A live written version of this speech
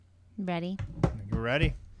Ready? You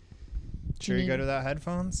ready? Sure you go to that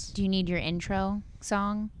headphones? Do you need your intro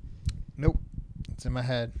song? Nope. It's in my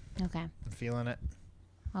head. Okay. I'm feeling it.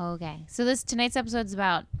 Okay. So tonight's episode is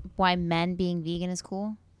about why men being vegan is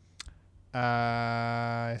cool.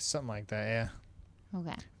 Something like that, yeah.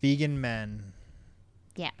 Okay. Vegan men.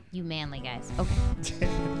 Yeah, you manly guys. Okay.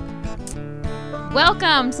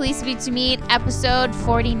 Welcome to Lisa Beats to Meet, episode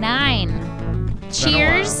 49.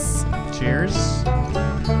 Cheers. Cheers.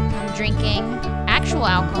 I'm drinking actual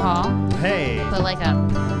alcohol, Hey. but like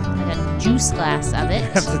a juice glass of You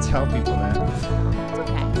it. have to tell people that. It's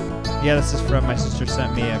okay. Yeah, this is from my sister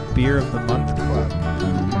sent me a Beer of the Month Club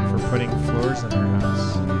for putting floors in her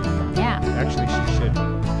house. Yeah. Actually, she should.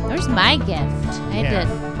 There's my gift.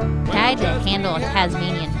 I had to handle a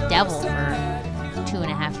Tasmanian devil for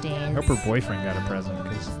 2.5 days. I hope her boyfriend got a present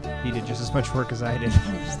because he did just as much work as I did.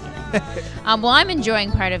 I'm just kidding. Well, I'm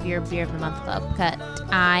enjoying part of your Beer of the Month Club cut.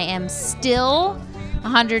 I am still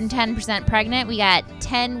 110% pregnant. We got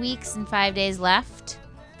 10 weeks and 5 days left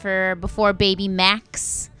before baby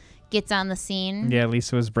Max gets on the scene. Yeah,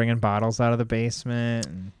 Lisa was bringing bottles out of the basement.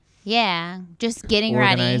 And Yeah, just getting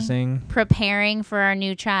organizing. ready, preparing for our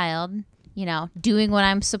new child. You know, doing what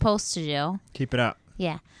I'm supposed to do. Keep it up.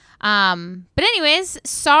 Yeah. But anyways,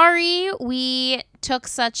 sorry we took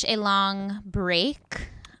such a long break.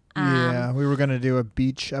 Yeah, we were going to do a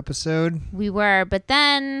beach episode. We were, but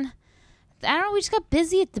then, I don't know, we just got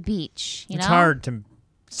busy at the beach, you know? It's hard to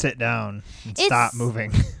sit down and stop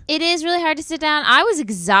moving. It is really hard to sit down. I was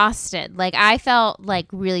exhausted. Like, I felt, like,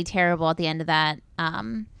 really terrible at the end of that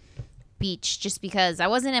beach just because I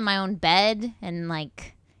wasn't in my own bed and,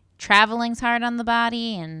 like, traveling's hard on the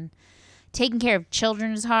body and taking care of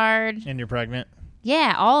children is hard. And you're pregnant?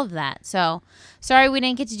 Yeah, all of that. So, sorry we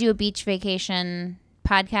didn't get to do a beach vacation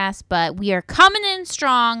podcast, but we are coming in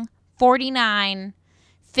strong. 49.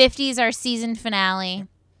 50 is our season finale.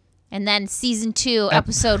 And then season 2,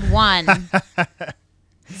 episode 1.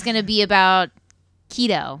 It's going to be about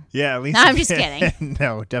keto. Yeah, Lisa. No, I'm just kidding.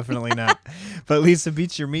 No, definitely not. But Lisa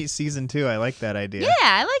Beats Your Meat season 2. I like that idea. Yeah,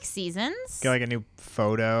 I like seasons. Get like a new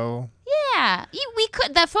photo. Yeah. We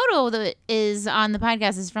could. That photo that is on the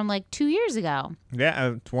podcast is from like 2 years ago.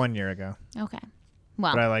 Yeah, it's 1 year ago. Okay.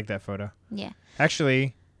 Well, But I like that photo. yeah.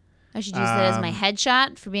 Actually, I should use that as my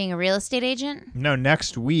headshot for being a real estate agent. no,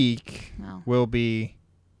 next week Oh. will be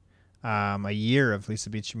a year of Lisa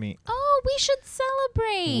Beats Your Meat. Oh, we should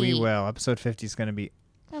celebrate. We will. Episode 50 is going to be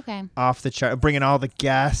Okay. off the chart. Bringing all the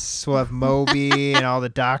guests. We'll have Moby and all the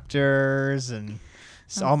doctors and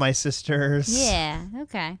all my sisters. Yeah.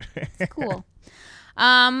 Okay. It's cool.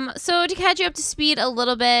 So to catch you up to speed a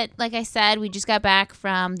little bit, like I said, we just got back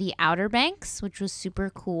from the Outer Banks, which was super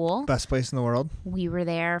cool. Best place in the world. We were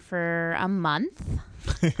there for a month,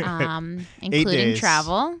 8 including days.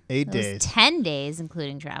 travel. 8 It was days. 10 days,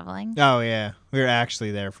 including traveling. Oh, yeah. We were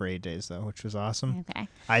actually there for 8 days, though, which was awesome. Okay.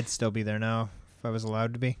 I'd still be there now if I was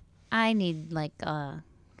allowed to be. I need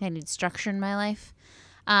structure in my life.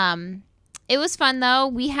 It was fun though.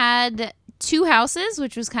 We had 2 houses,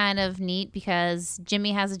 which was kind of neat because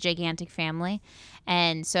Jimmy has a gigantic family.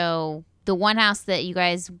 And so the one house that you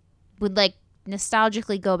guys would like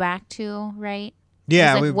nostalgically go back to, right?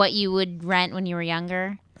 Yeah, It was like what you would rent when you were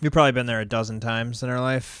younger. we've probably been there a dozen times in our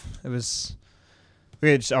life. We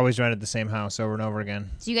had just always rented the same house over and over again.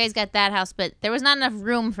 So you guys got that house, but there was not enough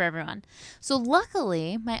room for everyone. So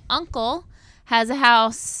luckily, my uncle has a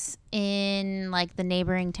house in like the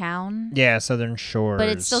neighboring town. Yeah, Southern Shores. But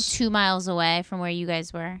it's still 2 miles away from where you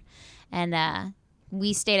guys were. And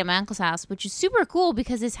we stayed at my uncle's house, which is super cool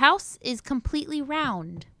because his house is completely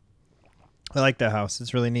round. I like that house.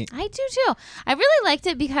 It's really neat. I do too. I really liked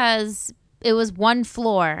it because it was one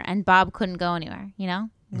floor and Bob couldn't go anywhere, you know?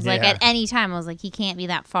 It was like Yeah. at any time, I was like, he can't be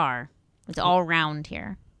that far. It's all round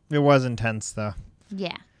here. It was intense, though.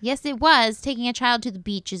 Yeah. Yes, it was. Taking a child to the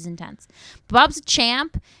beach is intense. Bob's a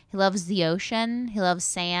champ. He loves the ocean. He loves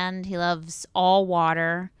sand. He loves all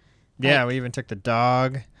water. Yeah, we even took the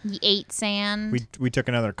dog. He ate sand. We took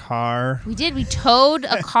another car. We did. We towed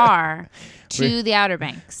a car to the Outer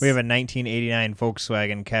Banks. We have a 1989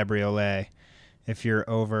 Volkswagen Cabriolet. If you're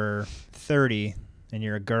over 30 and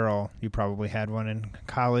you're a girl, you probably had one in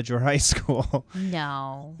college or high school.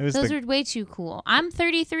 No. It was Those are way too cool. I'm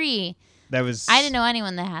 33. That was. I didn't know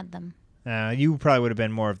anyone that had them. You probably would have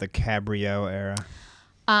been more of the Cabrio era.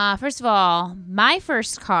 First of all, my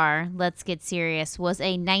first car, let's get serious, was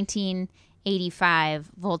a 1985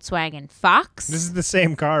 Volkswagen Fox. This is the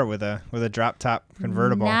same car with a drop top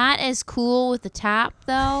convertible. Not as cool with the top,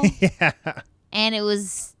 though. Yeah. And it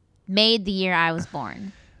was made the year I was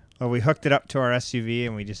born. Well, we hooked it up to our SUV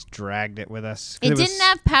and we just dragged it with us. 'Cause It didn't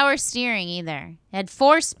have power steering either. It had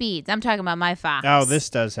 4 speeds. I'm talking about my Fox. Oh,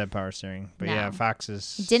 this does have power steering. But No. yeah,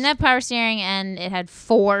 Fox's. It didn't have power steering, and it had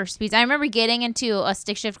 4 speeds. I remember getting into a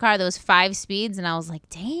stick shift car that was 5 speeds, and I was like,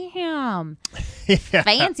 damn, Yeah.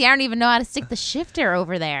 fancy. I don't even know how to stick the shifter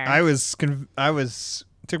over there. It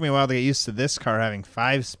took me a while to get used to this car having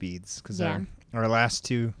 5 speeds because Yeah. our last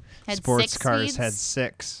 2 Had sports 6 cars speeds? had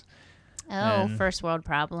 6. Oh, and first world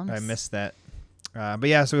problems. I missed that. But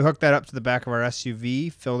yeah, so we hooked that up to the back of our SUV,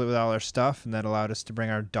 filled it with all our stuff, and that allowed us to bring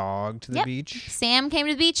our dog to the Yep. beach. Sam came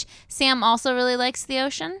to the beach. Sam also really likes the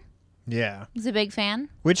ocean. Yeah. He's a big fan.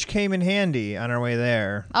 Which came in handy on our way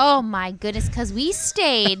there. Oh my goodness, because we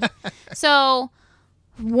stayed. So,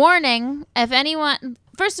 warning, if anyone,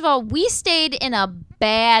 first of all, we stayed in a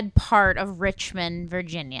bad part of Richmond,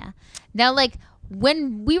 Virginia. Now, like,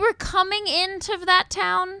 when we were coming into that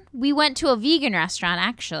town, we went to a vegan restaurant,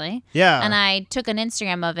 actually. Yeah. And I took an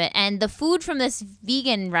Instagram of it. And the food from this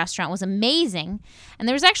vegan restaurant was amazing. And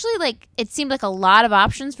there was actually, like, it seemed like a lot of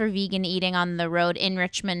options for vegan eating on the road in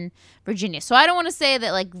Richmond, Virginia. So I don't want to say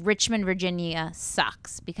that, like, Richmond, Virginia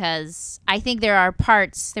sucks, because I think there are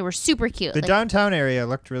parts that were super cute. The Like, downtown area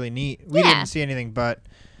looked really neat. We Yeah. didn't see anything but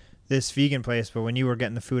this vegan place, but when you were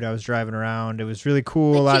getting the food, I was driving around. It was really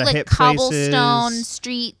cool. A lot cute, of like, hip cobblestone places.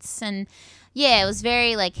 streets. And, yeah, it was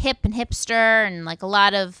very, like, hip and hipster, and, like, a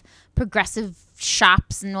lot of progressive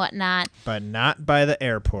shops and whatnot. But not by the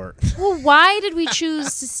airport. Well, why did we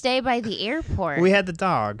choose to stay by the airport? We had the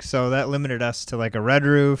dog, so that limited us to like a Red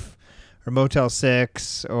Roof or Motel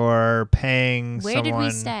 6 or paying Where someone. did we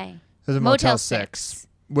stay? It was a Motel 6,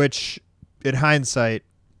 which in hindsight,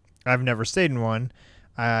 I've never stayed in one.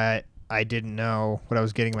 I didn't know what I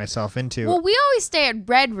was getting myself into. Well, we always stay at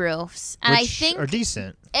Red Roofs, and I which think are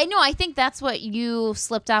decent. I think that's what you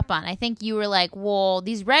slipped up on. I think you were like, well,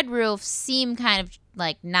 these Red Roofs seem kind of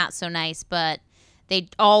like not so nice, but they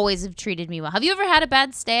always have treated me well. Have you ever had a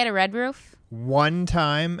bad stay at a Red Roof? One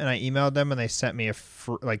time, and I emailed them, and they sent me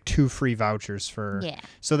like 2 free vouchers for. Yeah.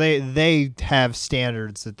 So they have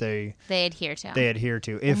standards that they adhere to. adhere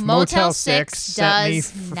to. If Motel 6 sent me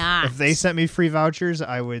does not. if they sent me free vouchers,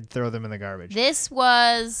 I would throw them in the garbage. This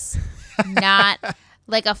was not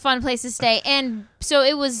like a fun place to stay. And so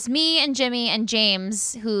it was me and Jimmy and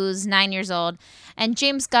James, who's 9 years old. And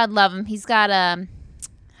James, God love him, he's got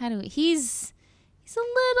he's a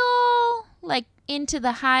little like into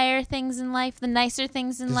the higher things in life, the nicer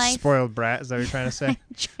things in life. Spoiled brat, is that what you're trying to say?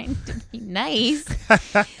 Trying to be nice.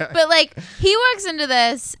 But like he walks into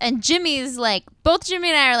this and Jimmy's like, both Jimmy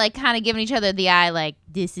and I are like kind of giving each other the eye like,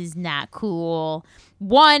 this is not cool.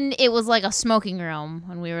 One, it was like a smoking room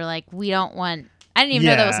when we were like, I didn't even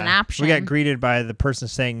know that was an option. We got greeted by the person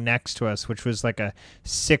staying next to us, which was like a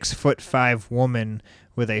 6'5" woman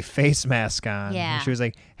with a face mask on. Yeah. And she was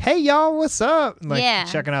like, "Hey y'all, what's up?" And, like Yeah.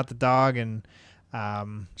 checking out the dog, and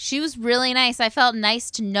She was really nice. I felt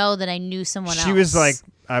nice to know that I knew someone else. she was like,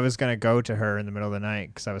 I was gonna go to her in the middle of the night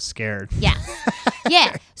because I was scared. Yeah.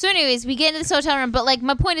 Yeah. So anyways, we get into this hotel room, but like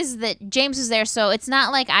my point is that James was there, so it's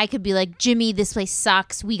not like I could be like, Jimmy, this place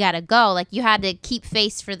sucks, we gotta go. Like you had to keep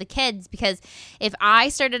face for the kids, because if I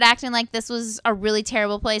started acting like this was a really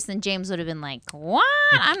terrible place, then James would have been like, what?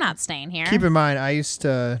 I'm not staying here. Keep in mind, I used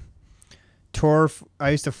to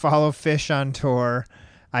follow Fish on tour.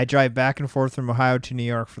 I drive back and forth from Ohio to New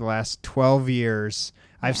York for the last 12 years.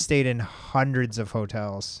 I've stayed in hundreds of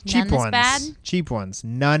hotels. None this bad? Cheap ones.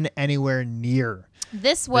 None anywhere near.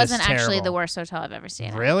 This wasn't actually terrible. the worst hotel I've ever stayed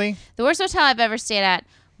at. Really? The worst hotel I've ever stayed at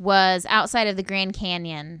was outside of the Grand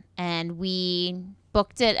Canyon, and we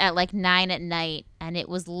booked it at like 9 at night, and it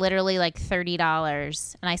was literally like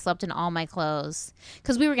 $30, and I slept in all my clothes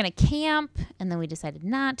because we were gonna camp, and then we decided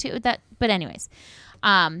not to. But anyways,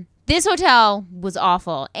 this hotel was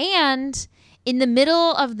awful, and in the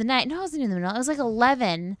middle of the night, no, it wasn't in the middle. It was like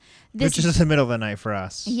 11. Which is the middle of the night for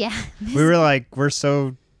us. Yeah. We were like, we're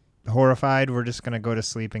so horrified, we're just going to go to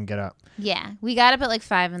sleep and get up. Yeah. We got up at like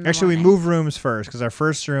 5 in the Actually, morning. we moved rooms first because our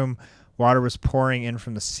first room, water was pouring in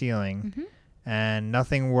from the ceiling, and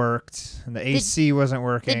nothing worked. And the AC wasn't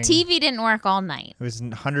working. The TV didn't work all night. It was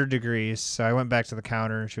 100 degrees, so I went back to the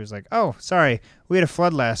counter, and she was like, "Oh, sorry, we had a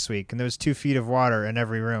flood last week, and there was 2 feet of water in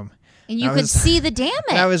every room." And you I could was- see the damage.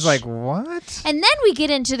 And I was like, "What?" And then we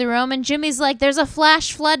get into the room, and Jimmy's like, there's a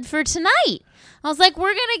flash flood for tonight. I was like,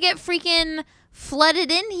 we're going to get freaking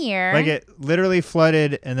flooded in here. Like it literally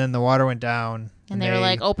flooded, and then the water went down. and they were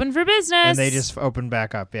like, open for business. and they just opened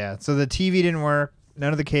back up. Yeah. So the TV didn't work.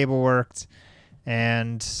 None of the cable worked,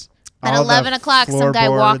 and At all 11 the o'clock, some guy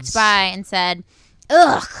walked floorboards- by and said,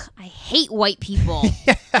 ugh, I hate white people.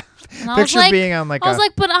 And I was Picture like, being on like I was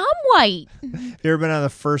like, but I'm white. you ever been on the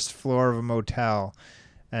first floor of a motel,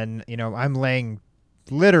 and I'm laying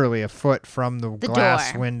literally a foot from the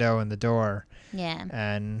glass door. window and the door, Yeah.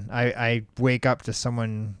 and I wake up to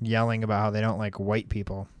someone yelling about how they don't like white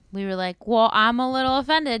people. We were like, well, I'm a little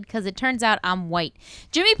offended because it turns out I'm white.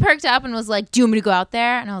 Jimmy perked up and was like, do you want me to go out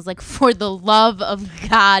there? And I was like, for the love of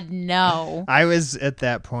God, no. I was at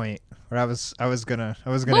that point where I was gonna.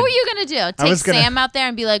 What were you going to do? Take Sam out there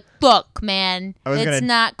and be like, look, man, it's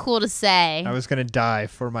not cool to say. I was going to die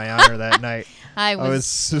for my honor that night. It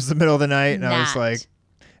was the middle of the night, and I was like,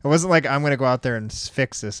 it wasn't like I'm going to go out there and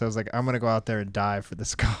fix this. I was like, I'm going to go out there and die for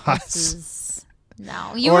this cause.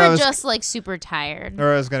 No, you were just like super tired.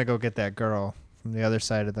 Or I was going to go get that girl from the other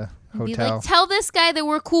side of the hotel. Be like, tell this guy that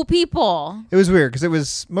we're cool people. It was weird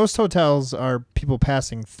because most hotels are people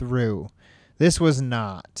passing through. This was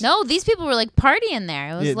not. No, these people were like partying there.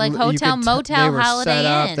 It was like hotel, motel, they were Holiday set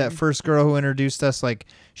up. Inn. That first girl who introduced us, like,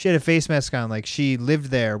 she had a face mask on. Like, she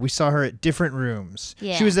lived there. We saw her at different rooms.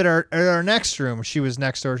 Yeah. She was at our next room. She was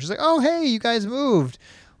next door. She's like, oh, hey, you guys moved.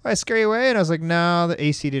 I scare you away? And I was like, no, the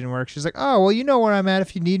AC didn't work. She's like, oh, well, you know where I'm at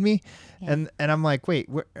if you need me. Yeah. And I'm like, wait,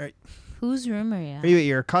 whose room are you at? Are you at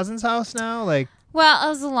your cousin's house now? Like, well, it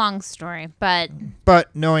was a long story, but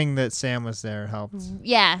knowing that Sam was there helped.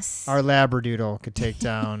 Yes. Our Labradoodle could take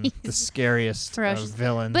down the scariest of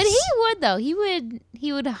villains. But he would, though. He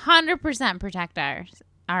would 100% protect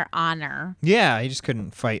our honor. Yeah, he just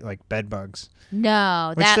couldn't fight like bed bugs.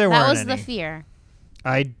 No, that was the fear.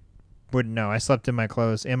 I wouldn't know. I slept in my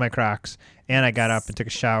clothes and my Crocs, and I got up and took a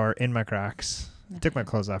shower in my Crocs. I took my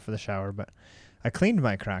clothes off for the shower, but I cleaned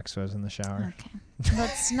my Crocs when I was in the shower. Okay.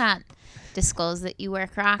 Let's not disclose that you wear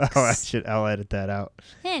Crocs. I'll edit that out.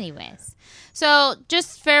 Anyways. So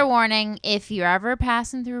just fair warning, if you're ever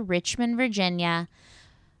passing through Richmond, Virginia,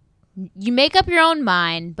 you make up your own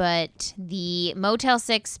mind, but the Motel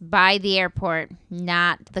 6 by the airport,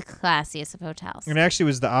 not the classiest of hotels. And it actually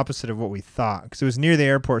was the opposite of what we thought, because it was near the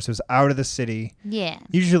airport, so it was out of the city. Yeah.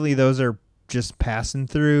 Usually those are just passing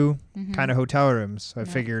through kind of hotel rooms. So I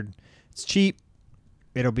figured it's cheap.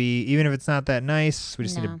 It'll be, even if it's not that nice, we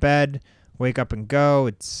just need a bed, wake up and go.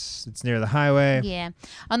 It's near the highway. Yeah.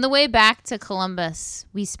 On the way back to Columbus,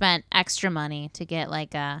 we spent extra money to get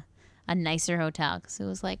like a nicer hotel because it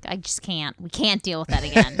was like, we can't deal with that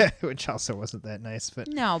again. Which also wasn't that nice. But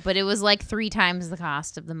no, but it was like 3 times the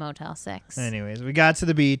cost of the Motel 6. Anyways, we got to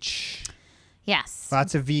the beach. Yes.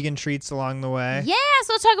 Lots of vegan treats along the way. Yeah,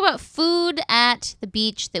 so let's talk about food at the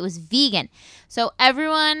beach that was vegan. So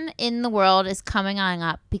everyone in the world is coming on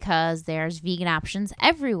up because there's vegan options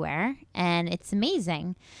everywhere, and it's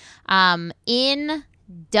amazing. In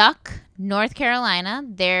Duck, North Carolina,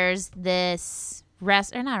 there's this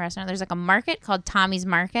there's like a market called Tommy's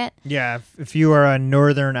Market. Yeah, if you are a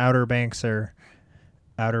northern Outer Banks,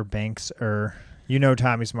 you know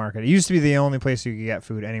Tommy's Market. It used to be the only place you could get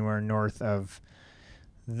food anywhere north of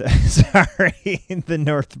the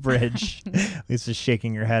North Bridge. Lisa's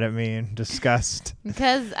shaking her head at me in disgust.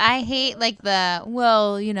 Because I hate like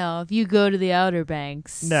if you go to the Outer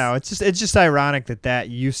Banks. No, it's just ironic that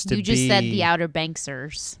used to be. You just said the Outer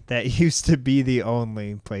Banksers. That used to be the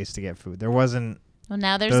only place to get food. There wasn't. Well,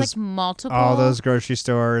 now there's like multiple. All those grocery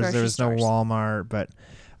stores. There was no Walmart, but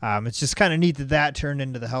it's just kind of neat that turned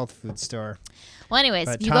into the health food store. Well, anyways,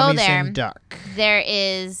 but if you Tommy's go there, and Duck. There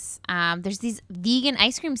is there's these vegan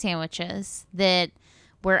ice cream sandwiches that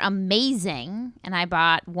were amazing, and I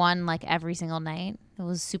bought one like every single night. It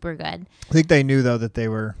was super good. I think they knew though that they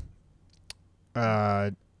were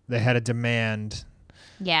they had a demand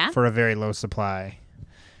for a very low supply.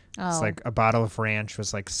 Oh. It's like a bottle of ranch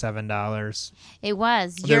was like $7. It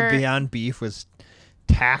was. Their Beyond Beef was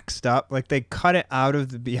taxed up. Like they cut it out of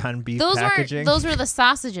the Beyond Beef packaging. Those were the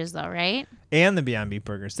sausages though, right? And the Beyond Beef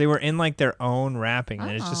burgers. They were in like their own wrapping.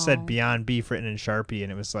 And it just said Beyond Beef written in Sharpie.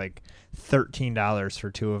 And it was like $13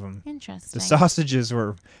 for 2 of them. Interesting. The sausages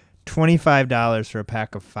were $25 for a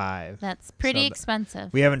pack of 5. That's pretty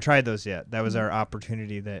expensive. We haven't tried those yet. That was our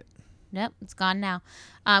opportunity Nope, it's gone now.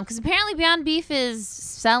 Because apparently Beyond Beef is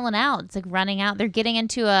selling out. It's like running out. They're getting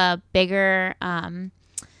into a bigger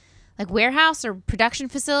like warehouse or production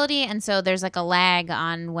facility, and so there's like a lag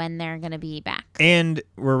on when they're going to be back. And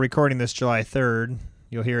we're recording this July 3rd.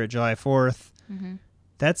 You'll hear it July 4th. Mm-hmm.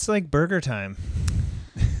 That's like burger time.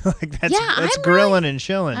 Like that's grilling and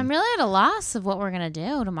chilling. I'm really at a loss of what we're going to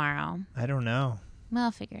do tomorrow. I don't know. Well,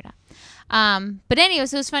 I'll figure it out. But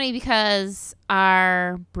anyways, it was funny because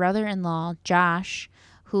our brother-in-law, Josh,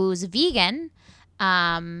 who's vegan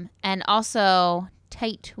and also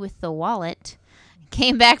tight with the wallet,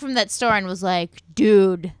 came back from that store and was like,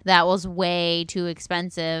 dude, that was way too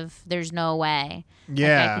expensive. There's no way.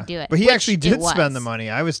 Yeah. Like, I could do it. But he Which actually it did was. spend the money.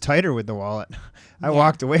 I was tighter with the wallet. I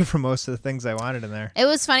walked away from most of the things I wanted in there. It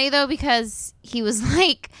was funny, though, because he was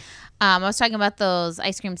like, I was talking about those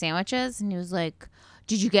ice cream sandwiches, and he was like,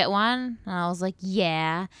 did you get one? And I was like,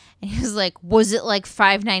 yeah. And he was like, was it like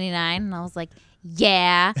 $5.99? And I was like,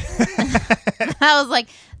 yeah. I was like,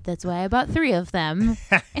 that's why I bought 3 of them.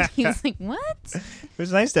 And he was like, what? It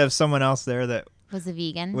was nice to have someone else there that Was a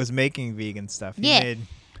vegan. was making vegan stuff. He Yeah. made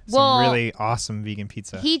some really awesome vegan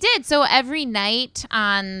pizza. He did. So every night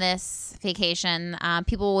on this vacation,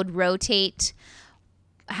 people would rotate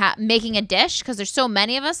making a dish because there's so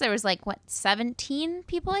many of us. There was like, 17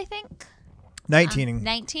 people, I think? 19.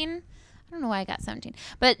 19? I don't know why I got 17.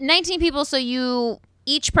 But 19 people, so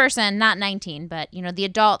each person, not 19, but, the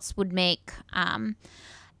adults would make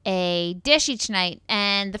a dish each night.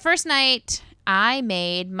 And the first night, I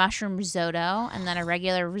made mushroom risotto and then a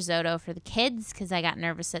regular risotto for the kids because I got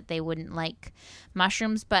nervous that they wouldn't like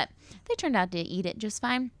mushrooms, but they turned out to eat it just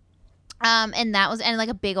fine. And like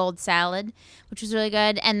a big old salad, which was really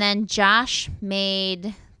good. And then Josh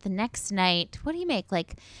made the next night, what did he make?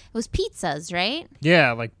 Like, it was pizzas, right?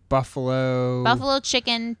 Yeah, like buffalo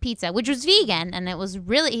Chicken pizza, which was vegan, and it was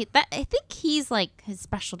really, I think he's like, his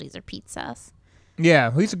specialties are pizzas.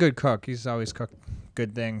 Yeah, he's a good cook. He's always cooked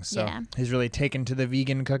good things. So Yeah. he's really taken to the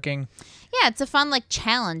vegan cooking. Yeah, it's a fun like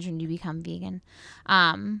challenge when you become vegan.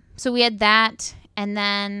 So we had that, and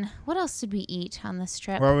then what else did we eat on this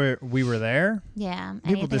trip? Well, we were there. Yeah, People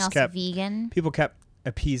anything just else vegan? People kept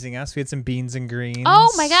appeasing us. We had some beans and greens.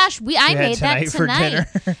 Oh my gosh, I had made that for tonight.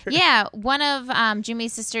 dinner. Yeah, one of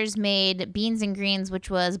Jimmy's sisters made beans and greens, which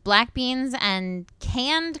was black beans and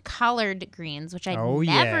canned collard greens, which I'd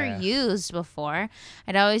never used before.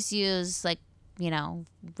 I'd always use like,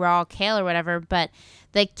 raw kale or whatever, but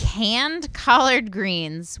the canned collard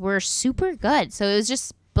greens were super good. So it was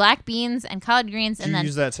just black beans and collard greens. Did you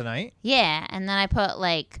use that tonight? Yeah, and then I put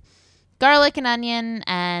like garlic and onion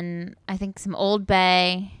and I think some Old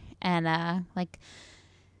Bay and like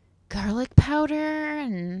garlic powder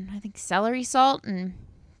and I think celery salt and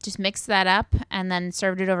just mixed that up and then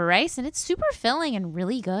served it over rice, and it's super filling and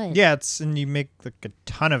really good. Yeah, and you make like a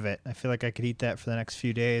ton of it. I feel like I could eat that for the next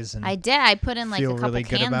few days. And I did. I put in like a couple really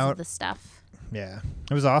cans of the stuff. Yeah,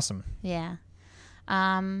 it was awesome. Yeah.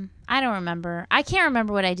 I don't remember. I can't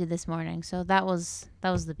remember what I did this morning. So that was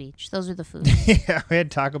the beach. Those were the food. Yeah, we had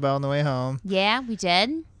Taco Bell on the way home. Yeah, we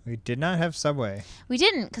did. We did not have Subway. We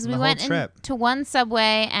didn't because we went to one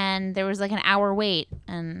Subway and there was like an hour wait,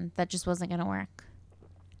 and that just wasn't going to work.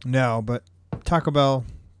 No, but Taco Bell,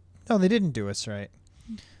 no, they didn't do us right.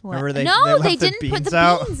 What? Remember they didn't put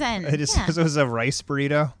the beans in. It was a rice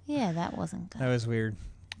burrito. Yeah, that wasn't good. That was weird.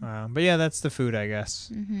 But yeah, that's the food, I guess.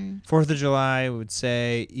 Mm-hmm. 4th of July, I would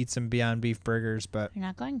say eat some Beyond Beef burgers, but You're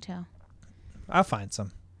not going to. I'll find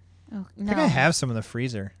some. Oh, I think I have some in the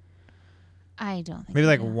freezer. I don't think maybe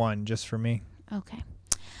like one just for me. Okay.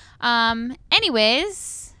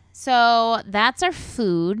 Anyways, so that's our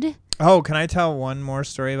food. Oh, can I tell one more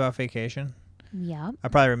story about vacation? Yep. I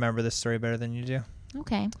probably remember this story better than you do.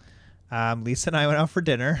 Okay. Lisa and I went out for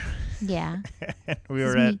dinner. Yeah. And we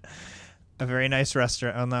were at a very nice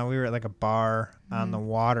restaurant. Oh no, we were at like a bar on the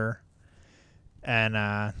water. And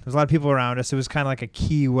there was a lot of people around us. It was kind of like a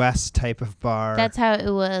Key West type of bar. That's how it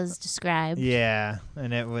was described. Yeah,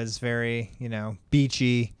 and it was very,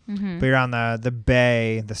 beachy. Mm-hmm. But you're on the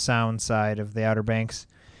bay, the sound side of the Outer Banks.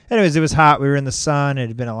 Anyways, it was hot. We were in the sun. It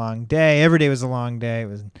had been a long day. Every day was a long day.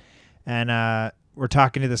 And we're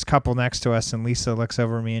talking to this couple next to us, and Lisa looks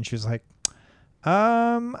over at me, and she was like,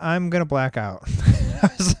 I'm going to black out. I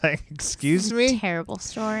was like, excuse me? Terrible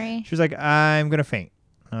story. She was like, I'm going to faint.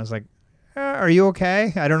 And I was like, are you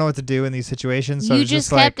okay? I don't know what to do in these situations. So you just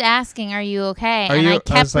kept asking, are you okay? And I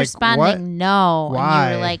kept responding, what? no. Why?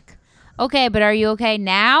 And you were like, okay, but are you okay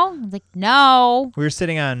now? I was like, no. We were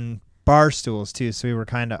sitting on bar stools, too, so we were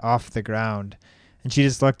kind of off the ground. And she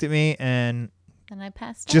just looked at me, and I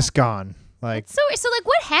passed out. Just gone. Like, so like,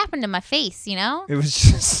 what happened to my face, It was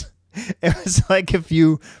just... It was like if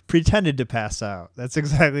you pretended to pass out. That's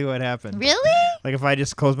exactly what happened. Really? Like if I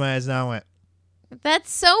just closed my eyes now and went... That's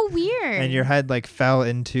so weird. And your head like fell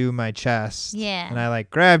into my chest. Yeah. And I like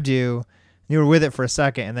grabbed you. And you were with it for a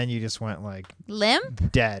second, and then you just went like... Limp?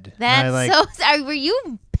 Dead. That's were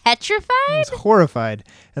you petrified? I was horrified.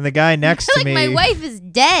 And the guy next to me... my wife is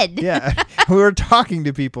dead. Yeah. We were talking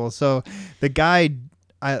to people. So the guy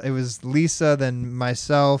it was Lisa, then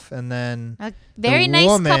myself, and then A very the nice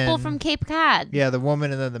woman, couple from Cape Cod. Yeah, the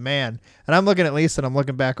woman and then the man. And I'm looking at Lisa and I'm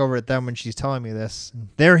looking back over at them when she's telling me this.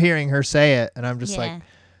 They're hearing her say it, and I'm just like,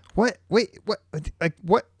 what? Wait, what? Like,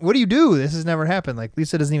 what do you do? This has never happened. Like,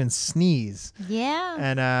 Lisa doesn't even sneeze. Yeah.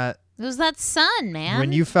 And it was that sun, man.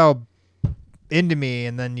 when you fell into me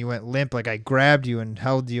and then you went limp, like I grabbed you and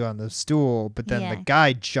held you on the stool, but then the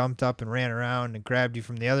guy jumped up and ran around and grabbed you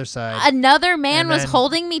from the other side. Another man was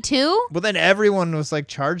holding me too? Well, then everyone was like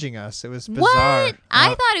charging us. It was bizarre. What? I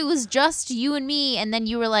thought it was just you and me, and then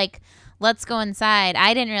you were like, let's go inside.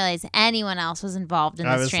 I didn't realize anyone else was involved in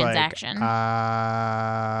this transaction.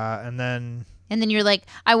 And then you're like,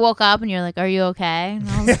 I woke up and you're like, are you okay? And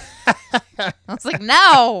I was like,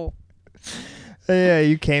 no. Yeah,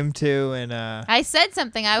 you came to, and I said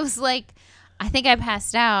something. I was like, I think I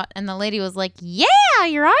passed out, and the lady was like, yeah,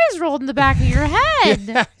 your eyes rolled in the back of your head.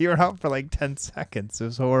 Yeah, you were out for like 10 seconds. It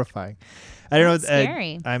was horrifying. I don't know.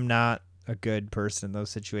 Scary. I'm not a good person in those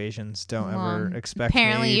situations. Don't ever expect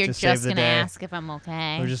apparently me you're to save just the gonna day. ask if I'm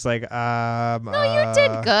okay. We're just like, no, you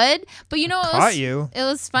did good, but you know, you. It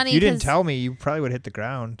was funny. If you didn't tell me, you probably would hit the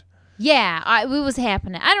ground. Yeah, it was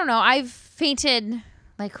happening. I don't know. I've fainted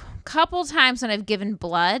like a couple times when I've given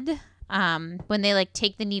blood. When they like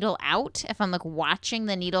take the needle out, if I'm like watching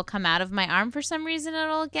the needle come out of my arm for some reason,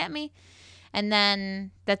 it'll get me. And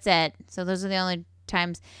then that's it. So those are the only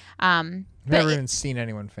times. I've never even seen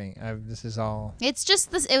anyone faint. This is all. It's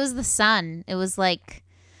just this. It was the sun. It was like,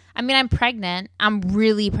 I mean, I'm pregnant. I'm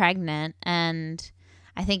really pregnant, and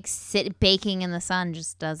I think baking in the sun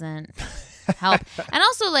just doesn't help. And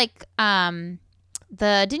also, like,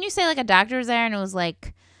 didn't you say like a doctor was there and it was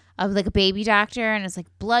like a baby doctor and it's like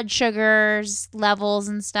blood sugars levels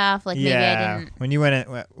and stuff. Like maybe I didn't. When you went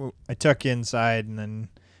in, I took you inside and then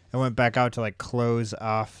I went back out to like close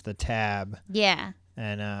off the tab. Yeah.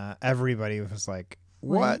 And everybody was like,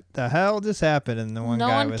 "What the hell just happened?" And the one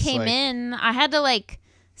guy was came like, in. I had to like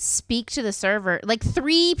speak to the server. Like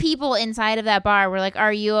 3 people inside of that bar were like,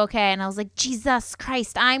 "Are you okay?" And I was like, "Jesus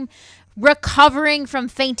Christ, I'm recovering from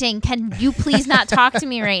fainting. Can you please not talk to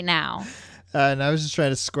me right now?" And I was just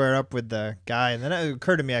trying to square up with the guy, and then it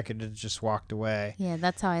occurred to me I could have just walked away. Yeah,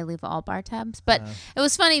 that's how I leave all bar tabs. But it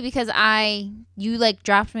was funny because you like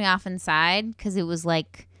dropped me off inside because it was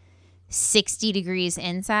like 60 degrees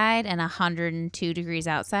inside and 102 degrees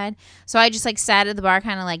outside. So I just like sat at the bar,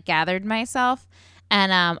 kind of like gathered myself.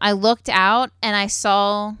 And I looked out and I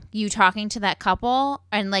saw you talking to that couple,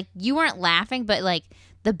 and like you weren't laughing, but like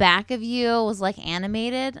the back of you was like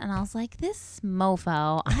animated, and I was like, this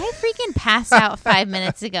mofo, I freaking passed out 5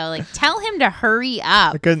 minutes ago. Like, tell him to hurry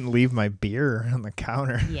up. I couldn't leave my beer on the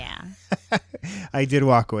counter. Yeah. I did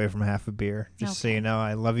walk away from half a beer, just so you know.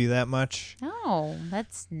 I love you that much. No,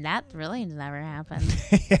 that really never happened.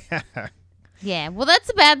 Yeah. Yeah, well, that's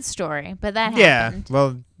a bad story, but that happened. Yeah,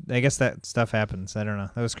 well, I guess that stuff happens. I don't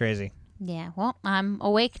know. That was crazy. Yeah, well, I'm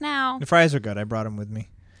awake now. The fries are good. I brought them with me.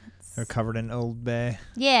 They're covered in Old Bay.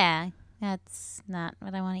 Yeah, that's not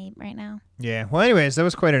what I want to eat right now. Yeah. Well, anyways, that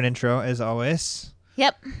was quite an intro, as always.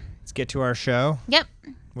 Yep. Let's get to our show. Yep.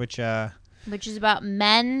 Which is about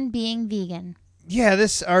men being vegan. Yeah,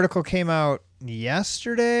 this article came out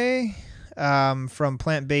yesterday from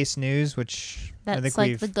Plant Based News, which that's I think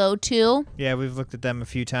like the go-to. Yeah, we've looked at them a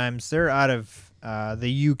few times. They're out of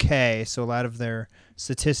the UK, so a lot of their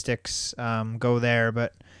statistics go there,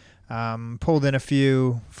 but pulled in a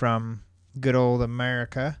few from good old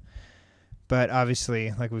America. But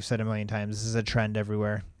obviously, like we've said a million times, this is a trend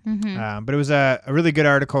everywhere. Mm-hmm. But it was a really good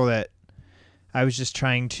article that I was just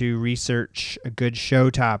trying to research a good show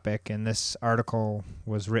topic, and this article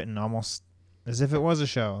was written almost as if it was a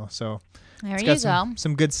show. So there it's you got go.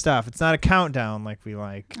 Some good stuff. It's not a countdown like we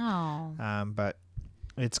like. Oh. But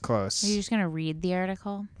it's close. Are you just going to read the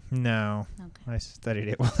article? No. Okay. I studied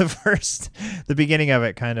it. Well, the beginning of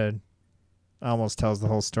it kind of almost tells the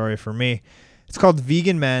whole story for me. It's called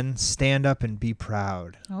Vegan Men Stand Up and Be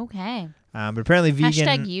Proud. Okay. But apparently vegan...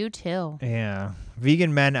 Hashtag you too. Yeah.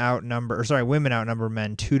 Vegan men women outnumber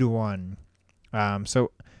men 2-1.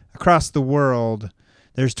 So across the world,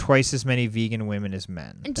 there's twice as many vegan women as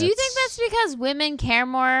men. Do you think that's because women care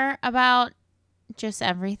more about just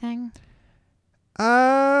everything?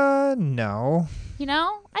 No. You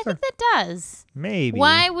know? I think that does. Maybe.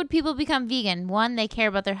 Why would people become vegan? One, they care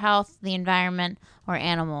about their health, the environment, or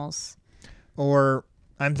animals. Or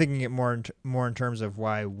I'm thinking it more in terms of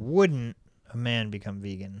why wouldn't a man become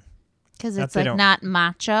vegan? Because it's like not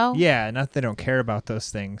macho. Yeah, not they don't care about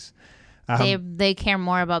those things. They care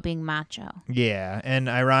more about being macho. Yeah, and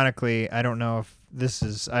ironically, I don't know if this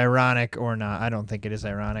is ironic or not. I don't think it is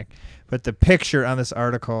ironic, but the picture on this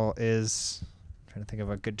article is, I'm trying to think of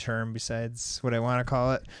a good term besides what I want to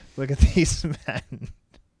call it. Look at these men.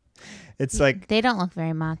 It's like, they don't look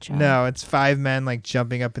very macho. no, it's 5 men like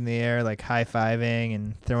jumping up in the air, like high-fiving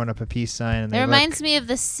and throwing up a peace sign. And It reminds me of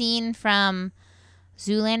the scene from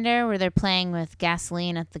Zoolander where they're playing with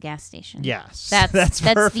gasoline at the gas station. Yes, That's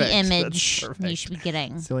perfect. the image That's you perfect. should be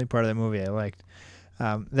getting. It's the only part of the movie I liked.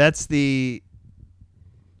 That's the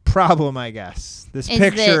problem, I guess. This Is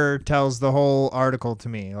picture tells the whole article to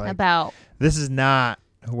me. Like, About this is not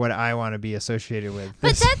what I want to be associated with. But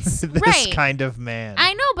This, that's this right. kind of man.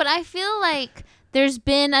 I know, but I feel like there's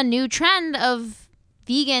been a new trend of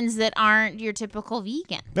vegans that aren't your typical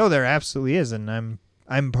vegan. No, there absolutely is, and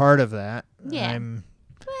I'm part of that. Yeah.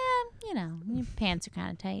 Well, your pants are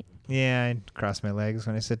kind of tight. I cross my legs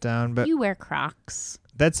when I sit down, but You wear Crocs.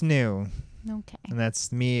 that's new, Okay. and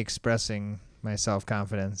that's me expressing my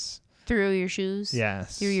self-confidence. Through your shoes?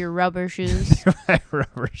 Yes. Through your rubber shoes? my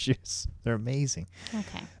rubber shoes. They're amazing.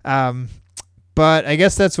 Okay. But I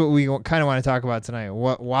guess that's what we kind of want to talk about tonight.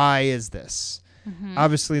 Why is this? Mm-hmm.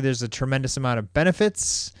 Obviously, there's a tremendous amount of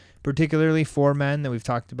benefits, particularly for men, that we've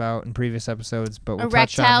talked about in previous episodes. But we'll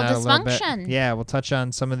touch on that a little bit. Erectile dysfunction. Yeah, we'll touch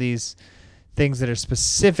on some of these things that are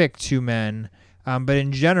specific to men. But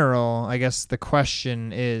in general, I guess the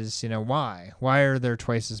question is, why? Why are there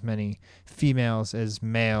twice as many females as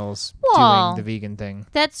males Well, doing the vegan thing?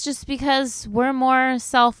 That's just because we're more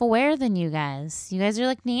self-aware than you guys. You guys are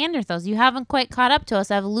like Neanderthals. You haven't quite caught up to us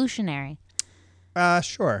evolutionary.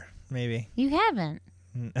 Sure, maybe. You haven't.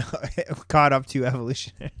 Caught up to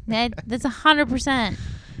evolution. That's 100%.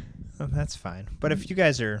 Oh, that's fine. But if you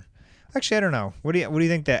guys are, actually, I don't know. What do you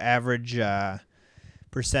think the average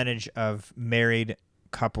percentage of married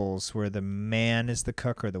couples where the man is the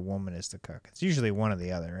cook or the woman is the cook? It's usually one or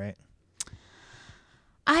the other, right?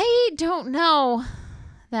 I don't know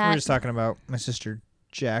that. We're just talking about my sister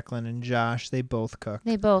Jacqueline and Josh. They both cook.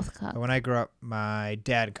 They both cook. But when I grew up, my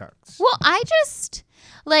dad cooks. Well, I just,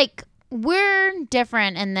 we're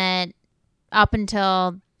different in that up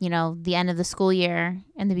until, the end of the school year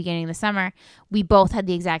and the beginning of the summer, we both had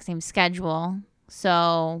the exact same schedule.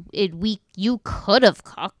 So you could have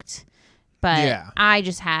cooked, but Yeah. I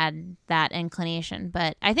just had that inclination.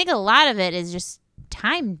 But I think a lot of it is just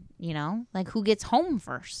time, who gets home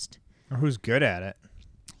first. Or who's good at it?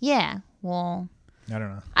 Yeah, well, I don't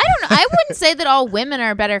know. I don't know. I wouldn't say that all women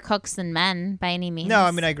are better cooks than men by any means. No, I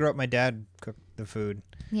mean, I grew up, my dad cooked the food.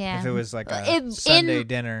 Yeah. If it was like a Sunday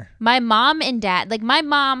dinner. My mom and dad, my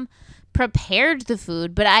mom prepared the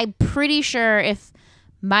food, but I'm pretty sure if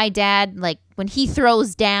my dad, when he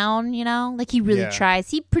throws down, he really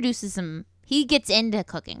tries, he produces he gets into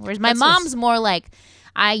cooking. Whereas my mom's more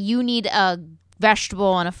you need a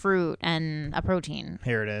vegetable and a fruit and a protein.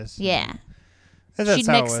 Here it is. Yeah. That's She'd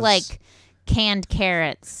how it mix was. canned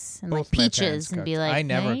carrots and Both my parents peaches and cooked. be like, I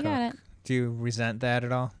never you got cook. it. Do you resent that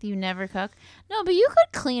at all? Do you never cook? No, but you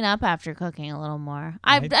could clean up after cooking a little more.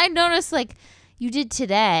 I noticed you did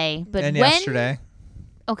today, but And yesterday.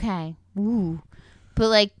 Okay. Ooh.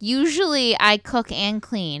 But usually I cook and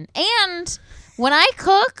clean. And when I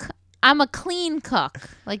cook, I'm a clean cook.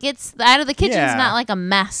 It's out of the kitchen's Yeah. not a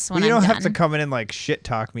mess when You I'm don't done. have to come in and shit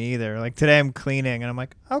talk me either. Today I'm cleaning and I'm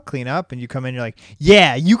like, I'll clean up. And you come in, you're like,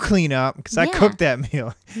 yeah, you clean up because I Yeah. cooked that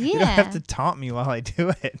meal. Yeah. You don't have to taunt me while I do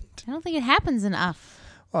it. I don't think it happens enough.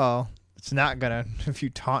 Well, it's not gonna if you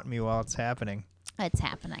taunt me while it's happening. It's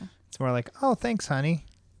happening. It's more like, oh, thanks, honey.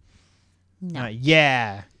 No.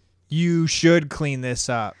 Yeah, you should clean this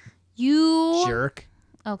up, You jerk.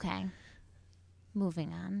 Okay.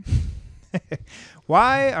 Moving on.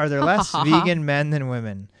 Why are there less vegan men than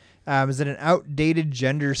women? Is it an outdated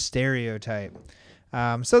gender stereotype?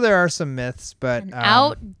 So there are some myths, but An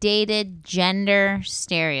outdated gender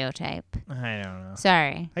stereotype. I don't know.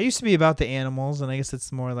 Sorry. I used to be about the animals, and I guess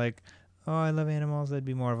it's more like, oh, I love animals. That'd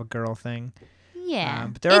be more of a girl thing. Yeah.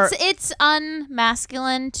 But there It's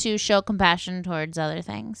unmasculine to show compassion towards other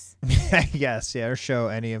things. Yes, yeah, or show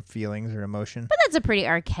any feelings or emotion. But that's a pretty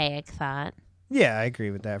archaic thought. Yeah, I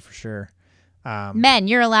agree with that for sure. Men,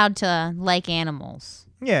 you're allowed to like animals.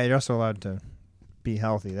 Yeah, you're also allowed to be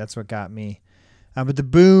healthy. That's what got me. But the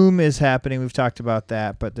boom is happening. We've talked about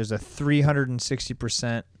that, but there's a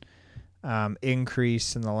 360%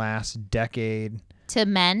 increase in the last decade. To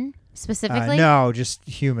men, specifically? No, just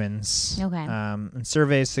humans. Okay. And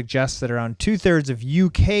surveys suggest that around 2/3 of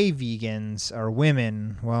UK vegans are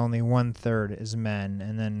women, while only 1/3 is men.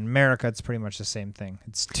 And then in America, it's pretty much the same thing.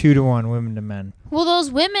 It's 2-to-1 women to men. Well,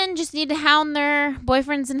 those women just need to hound their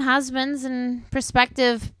boyfriends and husbands and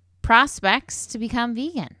prospective prospects to become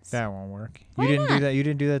vegans. That won't work. Why You didn't not? do that. You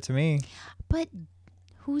didn't do that to me. But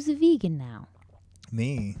who's a vegan now?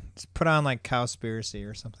 Me. Just put on like Cowspiracy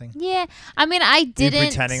or something. Yeah, I mean, I You didn't.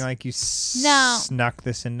 pretending like you No. snuck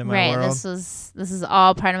this into my Right, world. this is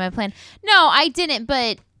all part of my plan. No, I didn't,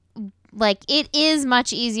 but like it is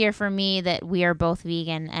much easier for me that we are both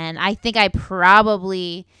vegan, and I think I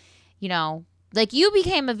probably, like you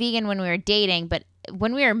became a vegan when we were dating, but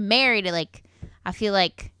when we were married, like I feel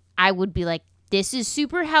like I would be like, this is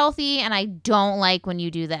super healthy, and I don't like when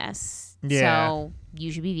you do this. Yeah. So you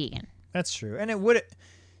should be vegan. That's true. And it would,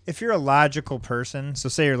 if you're a logical person, so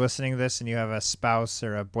say you're listening to this and you have a spouse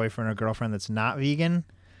or a boyfriend or girlfriend that's not vegan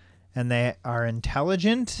and they are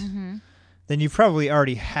intelligent, then you've probably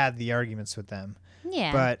already had the arguments with them.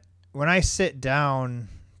 Yeah. But when I sit down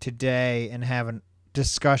today and have a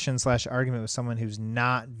discussion / argument with someone who's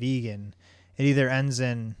not vegan, it either ends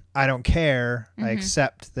in, I don't care, I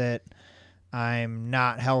accept that I'm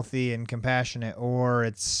not healthy and compassionate, or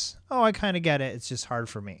it's, oh, I kind of get it, it's just hard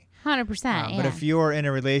for me. 100%. Yeah. But if you're in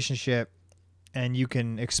a relationship and you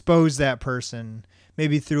can expose that person,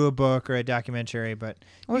 maybe through a book or a documentary, but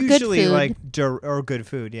or usually good food. or good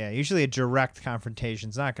food, yeah. Usually a direct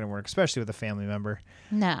confrontation is not going to work, especially with a family member.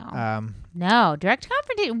 No. No, direct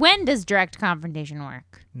confrontation. When does direct confrontation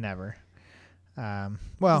work? Never.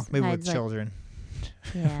 Well, maybe with Besides, children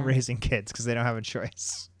Yeah, raising kids because they don't have a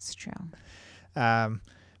choice. it's true.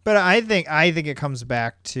 But I think it comes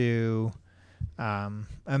back to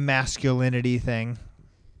a masculinity thing.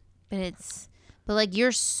 But like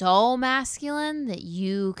you're so masculine that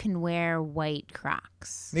you can wear white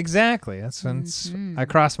Crocs. Exactly. That's when I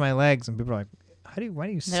cross my legs and people are like, why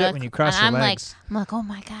do you sit when you cross your legs? I'm like, oh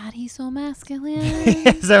my God, he's so masculine.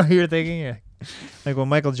 Is that what you're thinking? Yeah. Like when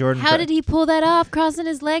Michael Jordan. How did he pull that off, crossing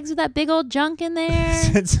his legs with that big old junk in there?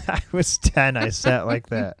 Since I was 10, I sat like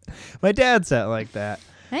that. My dad sat like that.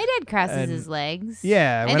 My dad crosses his legs.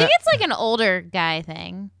 Yeah. I think it's like an older guy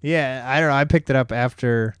thing. Yeah, I don't know. I picked it up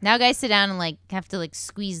after. Now guys sit down and like have to like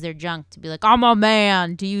squeeze their junk to be like, I'm a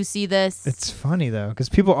man. Do you see this? It's funny though, because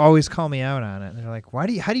people always call me out on it. They're like,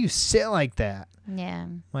 how do you sit like that? Yeah.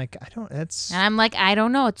 I'm like, I don't. That's. And I'm like, I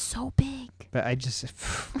don't know. It's so big. But I just,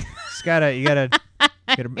 you gotta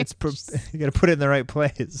put it in the right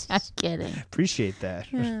place. I'm kidding. Appreciate that.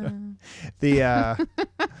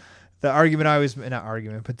 The argument not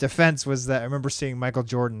argument, but defense was that I remember seeing Michael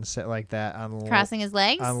Jordan sit like that on Crossing his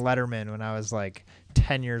legs on Letterman when I was like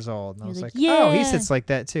 10 years old, and I was like, yeah. oh, he sits like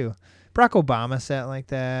that too. Barack Obama sat like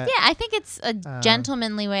that. Yeah, I think it's a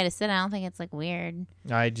gentlemanly way to sit. I don't think it's like weird.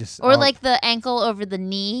 Or like the ankle over the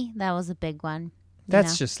knee. That was a big one.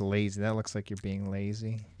 That's just lazy. That looks like you're being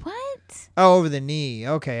lazy. What? Oh, over the knee.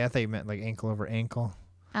 Okay, I thought you meant like ankle over ankle.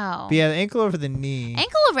 Oh. But yeah, the ankle over the knee.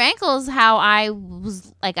 Ankle over ankle is how I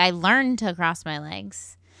was like I learned to cross my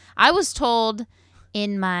legs. I was told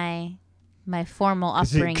in my formal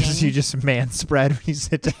upbringing. Because you just man spread when you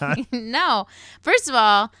sit down. No. First of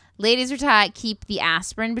all, ladies were taught keep the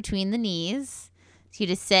aspirin between the knees. So you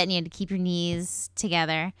just sit and you had to keep your knees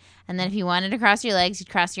together. And then if you wanted to cross your legs, you'd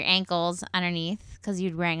cross your ankles underneath because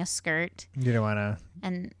you'd wearing a skirt. You don't want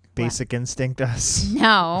to basic instinct us.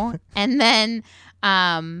 No. And then,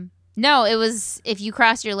 no, it was if you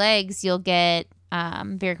cross your legs, you'll get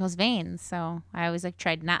varicose veins. So I always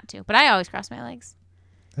tried not to. But I always cross my legs.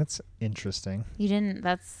 That's interesting. You didn't.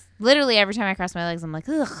 That's literally every time I cross my legs, I'm like,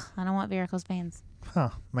 ugh, I don't want varicose veins.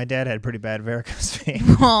 Huh. My dad had pretty bad varicose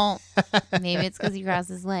veins. Well, maybe it's because he crossed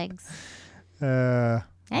his legs.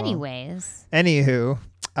 Anyways. Anywho.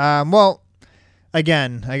 Well,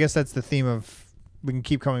 again, I guess that's the theme of, we can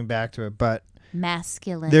keep coming back to it, but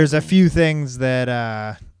masculine. There's a few things that,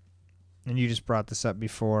 and you just brought this up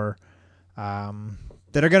before,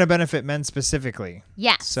 that are going to benefit men specifically.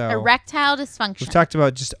 Yes. So erectile dysfunction. We've talked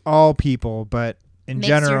about just all people, but in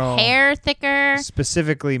general, makes your hair thicker.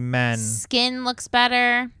 Specifically men. Skin looks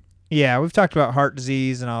better. Yeah, we've talked about heart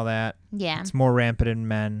disease and all that. Yeah. It's more rampant in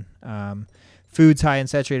men. Foods high in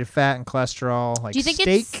saturated fat and cholesterol, like steak. Do you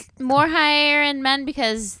think it's more higher in men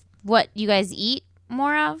because what you guys eat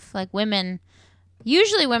more of? Like women,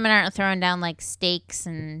 usually women aren't throwing down like steaks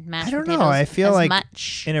and mashed potatoes. I don't know. I feel like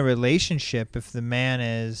much. In a relationship, if the man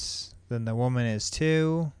is, then the woman is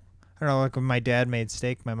too. I don't know, like when my dad made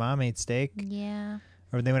steak, my mom made steak. Yeah.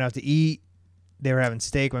 Or when they went out to eat, they were having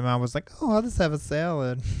steak. My mom was like, oh, I'll just have a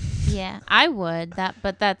salad. Yeah, I would.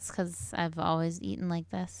 But that's because I've always eaten like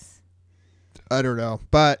this. I don't know.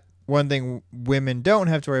 But one thing women don't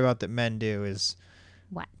have to worry about that men do is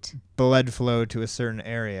what? Blood flow to a certain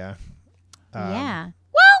area. Yeah.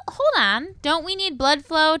 Well, hold on. Don't we need blood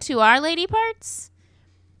flow to our lady parts?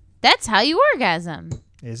 That's how you orgasm.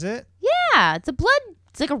 Is it? Yeah, it's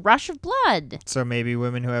like a rush of blood. So maybe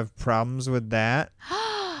women who have problems with that.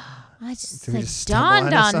 I just, Did we like, just stumble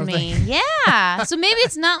dawned onto on me. something? Yeah. So maybe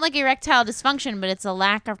it's not like erectile dysfunction, but it's a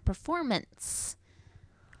lack of performance.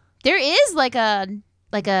 There is like a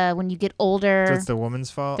when you get older, So it's the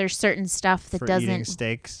woman's fault there's certain stuff that for eating doesn't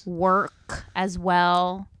steaks. work as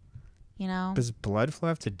well. You know, Does blood flow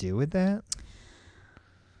have to do with that?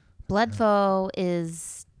 blood flow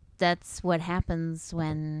that's what happens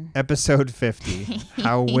when. Episode 50: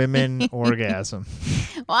 How Women Orgasm.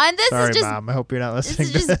 Well, and this Sorry, is just Mom. I hope you're not this listening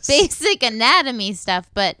is to just this. basic anatomy stuff,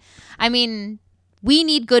 but I mean, we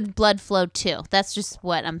need good blood flow too. That's just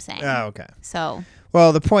what I'm saying. Oh, okay. So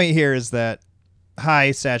Well, the point here is that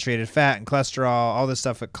high saturated fat and cholesterol, all this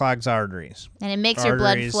stuff, it clogs arteries. and it makes your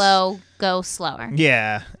blood Arteries. flow go slower.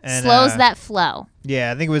 Yeah. And, Slows that flow.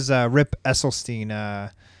 Yeah, I think it was Rip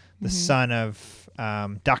Esselstyn, the son of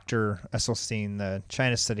Dr. Esselstyn, the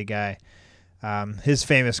China study guy. His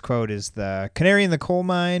famous quote is, "The canary in the coal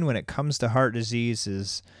mine when it comes to heart disease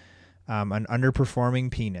is an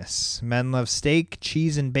underperforming penis. Men love steak,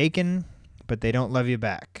 cheese, and bacon, but they don't love you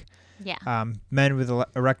back." Yeah. Men with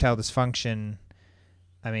erectile dysfunction,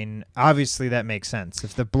 I mean, obviously that makes sense.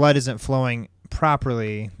 If the blood isn't flowing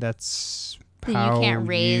properly, that's Then you how can't you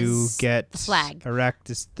raise get the flag.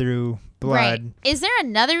 erect is through blood. Right. Is there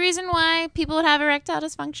another reason why people would have erectile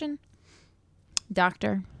dysfunction?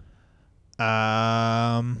 Doctor. You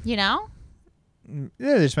know? Yeah,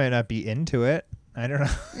 they just might not be into it. I don't know.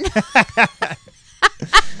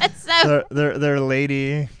 So, their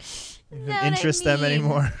lady know doesn't what interest them mean?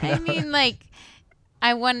 anymore. I mean, like,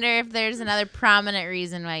 I wonder if there's another prominent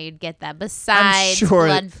reason why you'd get that besides sure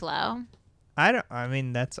blood flow. I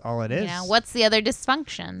mean, that's all it is. You know, what's the other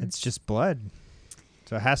dysfunction? It's just blood.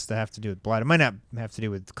 So it has to have to do with blood. It might not have to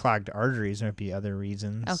do with clogged arteries. There might be other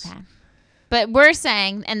reasons. Okay. But we're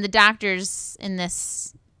saying, and the doctors in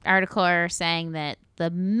this article are saying that the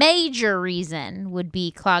major reason would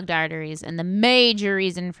be clogged arteries, and the major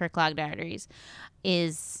reason for clogged arteries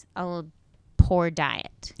is a poor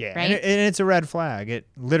diet. Yeah, right. and it's a red flag. It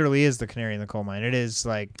literally is the canary in the coal mine. It is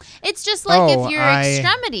like, It's just like Oh, if your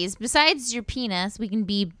extremities, besides your penis, we can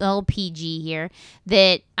be a little PG here,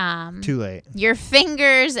 that too late. your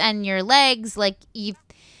fingers and your legs, like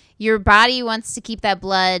your body wants to keep that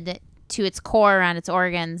blood to its core around its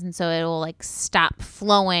organs, and so it will like stop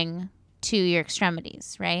flowing to your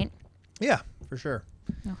extremities, right? Yeah, for sure.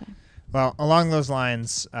 Okay. Well, along those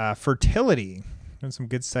lines, fertility. Done some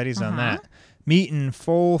good studies on that. Meat and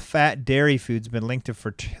full fat dairy foods have been linked to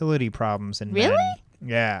fertility problems in men. Really?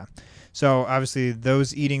 Yeah. So obviously,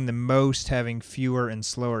 those eating the most having fewer and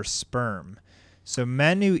slower sperm. So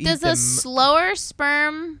men who eat Does a slower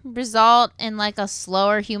sperm result in like a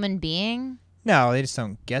slower human being? no, they just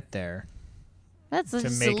don't get there. That's To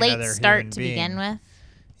just a make late another start human to begin being. with.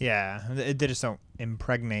 Yeah, they just don't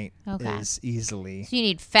impregnate as easily. So you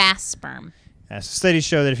need fast sperm. So studies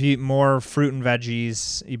show that if you eat more fruit and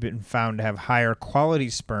veggies, you've been found to have higher quality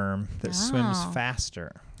sperm that swims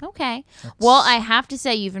faster. Okay. Well, I have to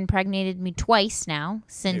say you've impregnated me twice now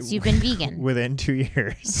since you've been vegan. Within 2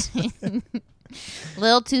 years. A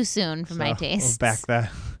little too soon for my taste. We'll back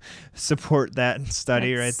that, support that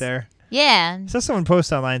study right there. Yeah. I saw someone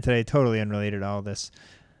post online today, totally unrelated to all this,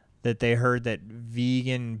 that they heard that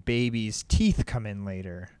vegan babies' teeth come in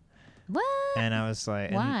later. What? And I was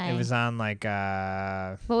like, Why? And it was on like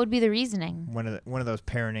What would be the reasoning? one of those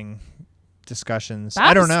parenting discussions. Bob's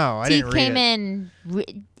I don't know. I teeth didn't read came it.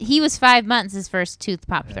 in. He was 5 months. His first tooth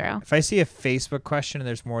popped through. If I see a Facebook question and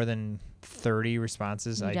there's more than 30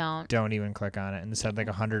 responses, You I don't even click on it. And this had like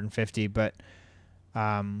 150, but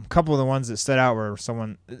a couple of the ones that stood out were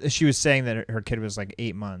she was saying that her kid was like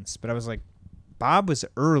 8 months, but I was like, Bob was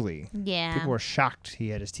early. Yeah. People were shocked he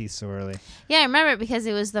had his teeth so early. Yeah, I remember it because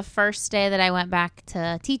it was the first day that I went back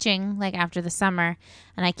to teaching, like after the summer,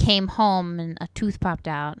 and I came home and a tooth popped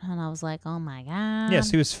out, and I was like, "Oh my god!" Yes,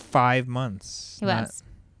 he was 5 months. He was.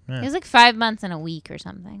 Yeah. It was like 5 months and a week or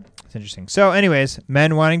something. It's interesting. So, anyways,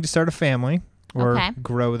 men wanting to start a family or Okay.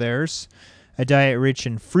 grow theirs, a diet rich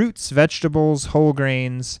in fruits, vegetables, whole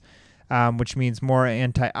grains, which means more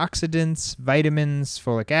antioxidants, vitamins,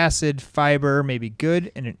 folic acid, fiber may be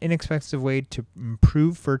good and an inexpensive way to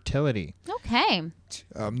improve fertility. Okay.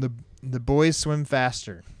 The boys swim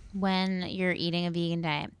faster. When you're eating a vegan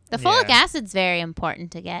diet, the folic acid's very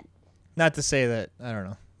important to get. Not to say that, I don't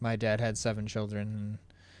know, my dad had 7 children and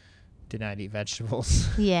did not eat vegetables.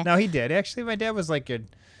 Yeah. No, he did. Actually, my dad was like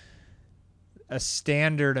a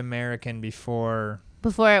standard American before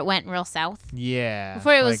Before it went real south. Yeah.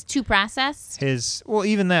 Before it was too processed.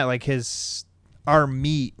 Even that, like our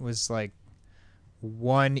meat was like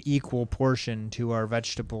one equal portion to our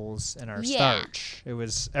vegetables and our Yeah. starch.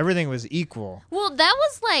 Everything was equal. Well, that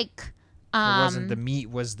was like It wasn't the meat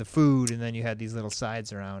was the food, and then you had these little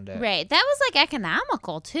sides around it. right. That was like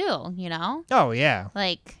economical too, you know? Oh yeah.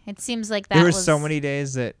 Like it seems like that There were was so many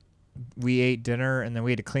days that we ate dinner and then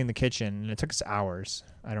we had to clean the kitchen, and it took us hours.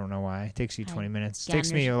 I don't know why. It takes you 20 minutes. It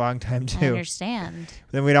takes me a long time I too. understand.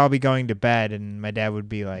 Then we'd all be going to bed, and my dad would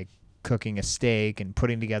be like cooking a steak and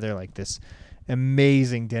putting together like this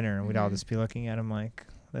amazing dinner, and we'd all just be looking at him like,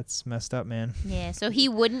 that's messed up, man. Yeah, so he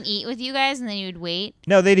wouldn't eat with you guys and then you'd wait.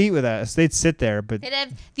 No, they'd eat with us. They'd sit there, but They'd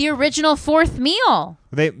have the original fourth meal.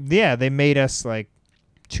 they made us like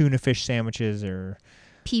tuna fish sandwiches or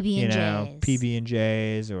PB&Js.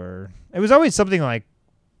 PB&Js, or it was always something like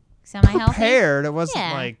Semi-healthy. prepared. It wasn't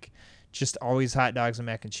Yeah. like just always hot dogs and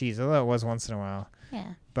mac and cheese, although it was once in a while.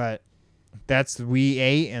 Yeah. But we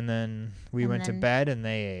ate, and then we went to bed, and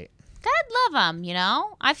they ate. God love them, you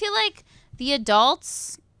know? I feel like the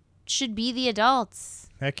adults should be the adults.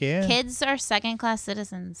 Heck yeah. Kids are second-class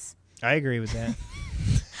citizens. I agree with that.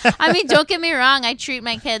 I mean, don't get me wrong. I treat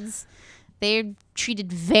my kids, they're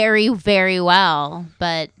treated very, very well.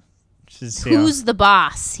 But who's the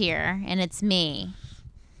boss here? And it's me.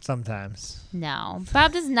 Sometimes. No.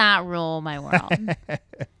 Bob does not rule my world.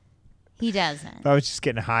 He doesn't. I was just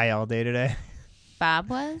getting high all day today. Bob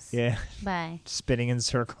was? Yeah. Bye. Spinning in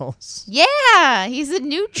circles. Yeah. He's a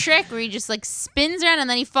new trick where he just like spins around and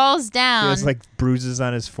then he falls down. He has like bruises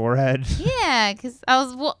on his forehead. Yeah. Because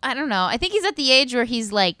I don't know. I think he's at the age where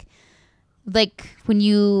he's like when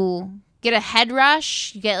you get a head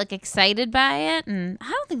rush, you get like excited by it. And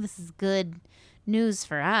I don't think this is good news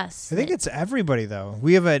for us. I think it's everybody, though.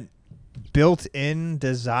 We have a built-in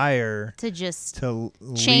desire to just to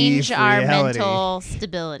change leave our reality mental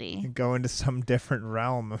stability. and go into some different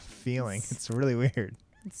realm of feeling. It's really weird.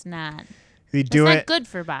 It's not. He'd do That's it. not good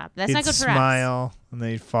for Bob. That's He'd not good for us. smile, and then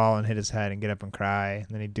he'd fall and hit his head and get up and cry, and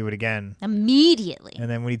then he'd do it again. Immediately. And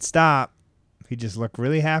then when he'd stop, he'd just look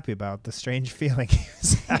really happy about the strange feeling he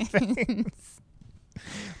was having.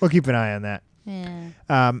 We'll keep an eye on that.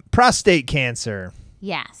 Yeah. Prostate cancer.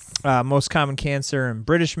 Yes. Most common cancer in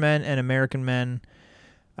British men and American men.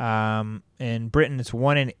 In Britain, it's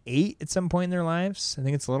 1 in 8 at some point in their lives. I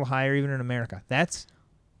think it's a little higher even in America. That's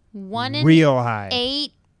 1 in real high.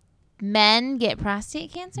 8 men get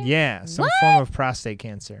prostate cancer? Yeah, some What? form of prostate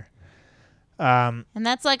cancer. And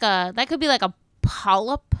that's that could be like a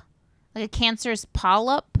polyp, like a cancerous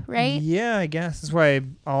polyp, right? Yeah, I guess. That's why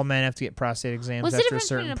all men have to get prostate exams What's the after a difference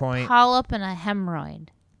certain between point. a polyp and a hemorrhoid?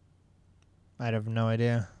 I'd have no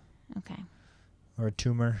idea. Okay. Or a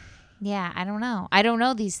tumor. Yeah, I don't know. I don't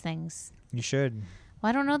know these things. You should. Well,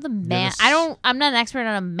 I don't know the man. I'm not an expert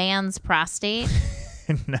on a man's prostate.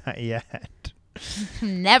 Not yet.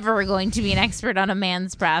 I'm never going to be an expert on a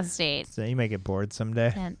man's prostate. So you might get bored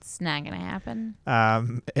someday. That's not going to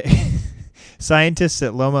happen. Scientists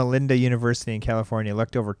at Loma Linda University in California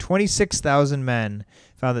looked over 26,000 men,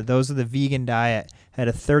 found that those with a vegan diet had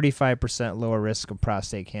a 35% lower risk of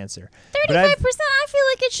prostate cancer. 35%? I feel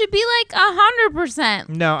like it should be like 100%.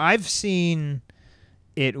 No, I've seen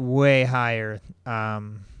it way higher.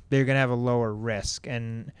 They're going to have a lower risk.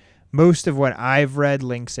 And most of what I've read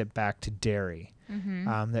links it back to dairy.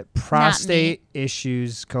 Mm-hmm. That prostate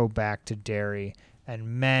issues go back to dairy.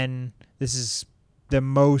 And men, this is the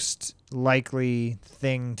most likely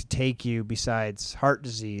thing to take you besides heart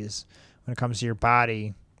disease when it comes to your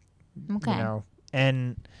body. Okay. You know,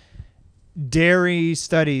 and dairy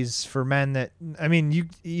studies for men that, I mean, you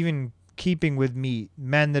even keeping with meat,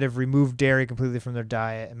 men that have removed dairy completely from their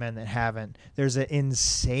diet and men that haven't, there's an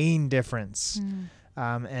insane difference.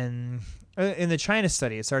 And in the China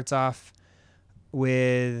study, it starts off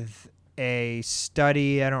with a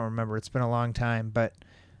study. I don't remember. It's been a long time, but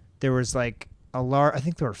there was like I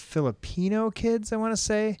think there were Filipino kids, I want to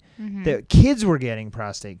say, that kids were getting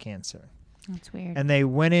prostate cancer. That's weird. And they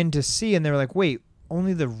went in to see, and they were like, wait,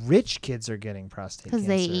 only the rich kids are getting prostate cancer. Because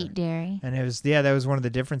they eat dairy. And it was, that was one of the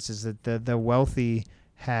differences, that the wealthy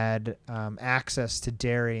had access to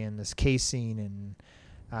dairy and this casein.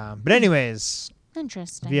 And but anyways,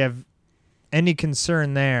 interesting. if you have any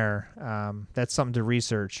concern there, that's something to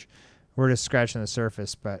research. We're just scratching the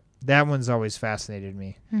surface, but that one's always fascinated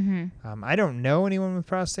me. I don't know anyone with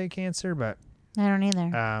prostate cancer, but I don't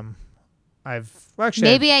either.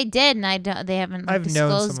 Maybe I did, and they haven't. I've known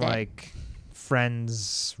disclosed some it. like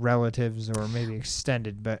friends, relatives, or maybe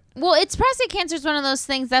extended, but Well, it's prostate cancer is one of those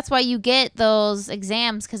things. That's why you get those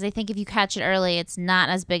exams, because they think if you catch it early, it's not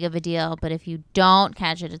as big of a deal. But if you don't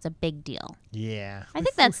catch it, it's a big deal. yeah, I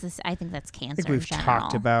think that's cancer. I think we've in general.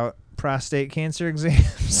 talked about prostate cancer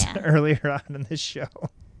exams Yeah. earlier on in this show.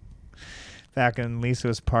 Back when Lisa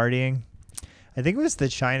was partying. I think it was the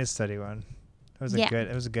China study one. It was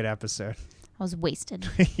a good episode. I was wasted.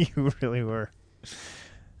 You really were.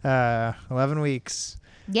 11 weeks.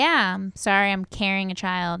 Yeah, I'm sorry I'm carrying a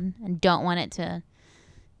child and don't want it to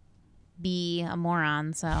be a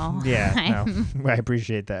moron, so Yeah, no, I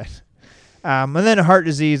appreciate that. And then heart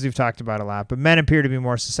disease we've talked about a lot, but men appear to be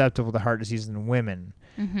more susceptible to heart disease than women.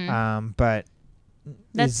 Mm-hmm. But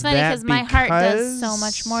that's funny because my heart does so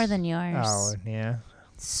much more than yours. Oh, yeah.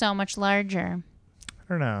 So much larger. I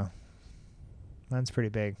don't know. Mine's pretty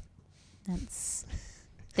big. That's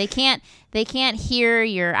they can't hear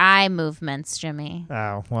your eye movements, Jimmy.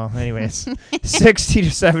 Oh, well, anyways, 60 to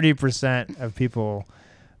 70% of people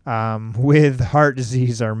with heart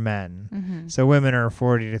disease are men. Mm-hmm. So women are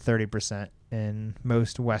 40 to 30% in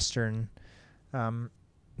most Western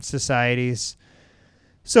societies.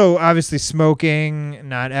 So obviously smoking,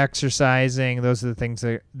 not exercising, those are the things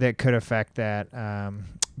that could affect that.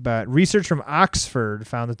 But research from Oxford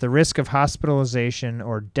found that the risk of hospitalization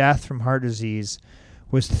or death from heart disease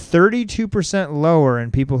was 32% lower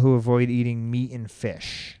in people who avoid eating meat and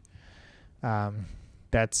fish.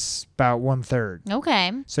 That's about 1/3.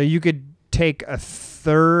 Okay. So you could take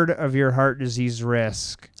 1/3 of your heart disease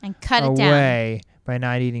risk and cut it down away by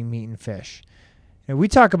not eating meat and fish. And we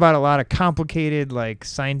talk about a lot of complicated, like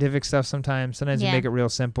scientific stuff sometimes. Sometimes we make it real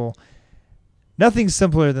simple. Nothing's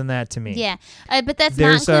simpler than that to me. Yeah, but that's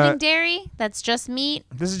not including dairy. That's just meat.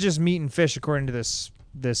 This is just meat and fish, according to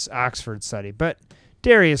this Oxford study. But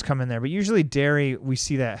dairy has come in there. But usually dairy, we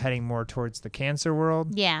see that heading more towards the cancer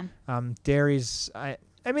world. Yeah. Dairy's, I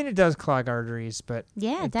mean, it does clog arteries, but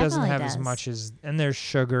it doesn't have as much as, and there's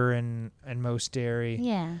sugar in most dairy.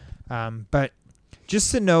 Yeah. But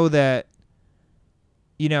just to know that,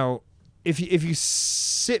 you know, if you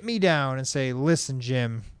sit me down and say, listen,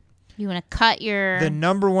 Jim, you want to cut the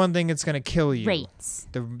number one thing that's going to kill you. Rates.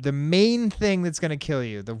 The main thing that's going to kill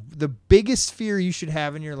you. The biggest fear you should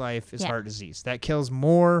have in your life is heart disease. That kills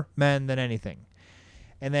more men than anything.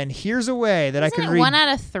 And then here's a way that I could 1 out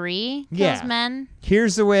of 3 kills men.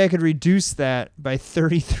 Here's the way I could reduce that by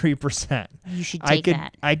 33%. You should take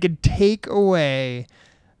that. I could take away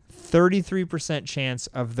 33% chance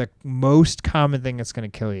of the most common thing that's going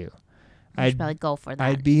to kill you. I'd probably go for that.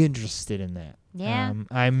 I'd be interested in that. Yeah.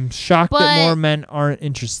 I'm shocked that more men aren't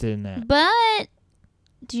interested in that. But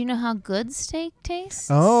do you know how good steak tastes?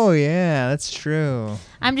 Oh, yeah, that's true.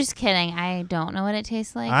 I'm just kidding. I don't know what it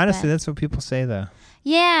tastes like. Honestly, that's what people say, though.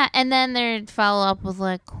 Yeah, and then they'd follow up with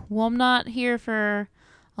like, well, I'm not here for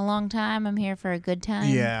a long time. I'm here for a good time.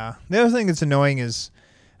 Yeah. The other thing that's annoying is,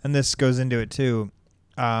 and this goes into it too,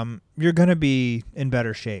 you're going to be in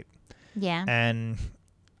better shape. Yeah. And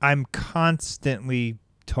I'm constantly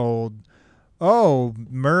told, oh,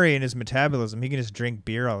 Murray and his metabolism, he can just drink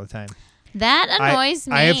beer all the time. That annoys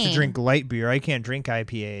me. I have to drink light beer. I can't drink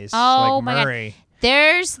IPAs like my Murray. God.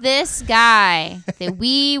 There's this guy that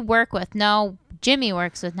we work with. No, Jimmy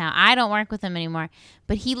works with now. I don't work with him anymore.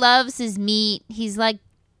 But he loves his meat. He's like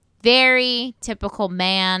very typical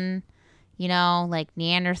man, you know, like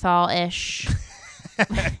Neanderthal-ish.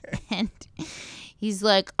 And he's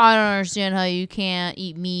like, I don't understand how you can't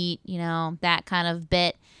eat meat, you know, that kind of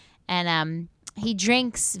bit. And he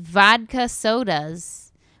drinks vodka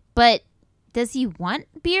sodas. But does he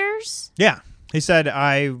want beers? Yeah. He said,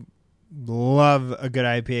 I love a good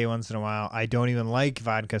IPA once in a while. I don't even like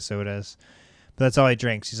vodka sodas. But that's all he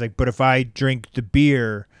drinks. He's like, but if I drink the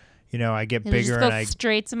beer, you know, I get bigger and I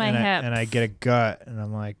straight to my hips. And I get a gut. And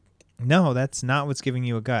I'm like, no, that's not what's giving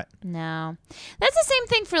you a gut. No. That's the same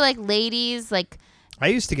thing for like ladies. Like I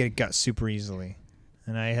used to get a gut super easily.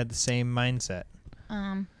 And I had the same mindset.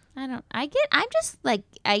 I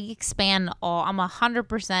expand I'm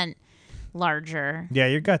 100% larger. Yeah,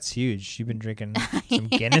 your gut's huge. You've been drinking some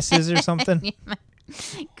Guinnesses or something?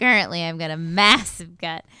 Currently, I've got a massive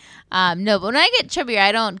gut. No, but when I get chubbier,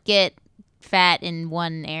 I don't get fat in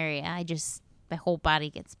one area. My whole body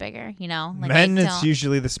gets bigger, you know? Like Men, it's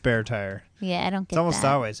usually the spare tire. Yeah, I don't get that. It's almost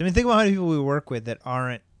always. I mean, think about how many people we work with that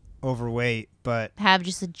aren't overweight, but have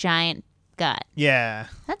just a giant gut. Yeah.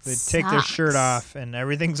 They take their shirt off and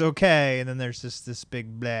everything's okay, and then there's just this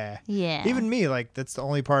big blah. Yeah. Even me, like, that's the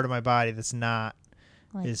only part of my body that's not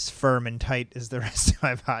as firm and tight as the rest of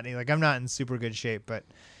my body. Like, I'm not in super good shape, but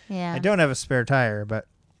I don't have a spare tire, but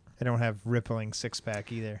I don't have rippling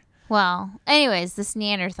six-pack either. Well, anyways, this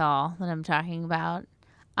Neanderthal that I'm talking about,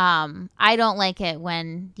 I don't like it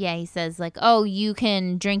when, he says, like, oh, you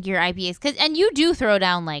can drink your IPAs. And you do throw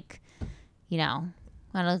down, like, you know,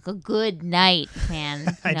 on like a good night,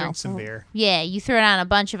 man. I drink some beer. Yeah, you throw it on a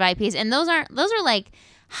bunch of IPAs, and those are like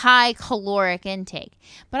high caloric intake.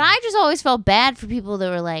 But I just always felt bad for people that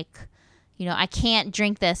were like, I can't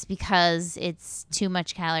drink this because it's too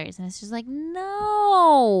much calories, and it's just like,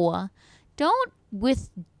 no, don't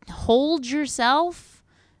withhold yourself.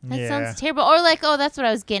 That sounds terrible. Or like, oh, that's what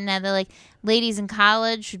I was getting at. They're like, ladies in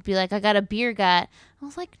college would be like, I got a beer gut. I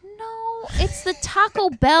was like, no, it's the Taco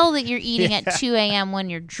Bell that you're eating at 2 a.m. when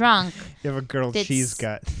you're drunk. You have a grilled cheese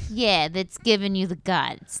gut. Yeah, that's giving you the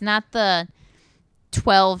gut. It's not the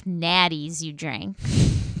 12 natties you drank.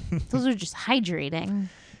 Those are just hydrating.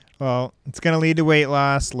 Well, it's going to lead to weight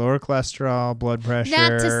loss, lower cholesterol, blood pressure.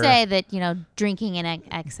 Not to say that, drinking in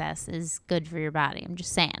excess is good for your body. I'm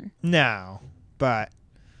just saying. No, but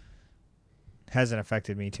hasn't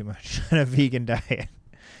affected me too much on a vegan diet.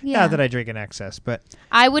 Yeah. Not that I drink in excess, but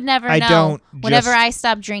I would never know. Whenever I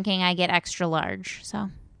stop drinking, I get extra large. So.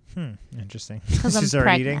 Interesting. Because I'm start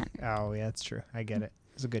pregnant. Eating? Oh, yeah, that's true. I get it.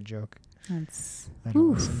 It's a good joke. I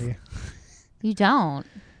don't listen to you. You don't.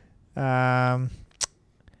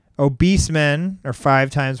 Obese men are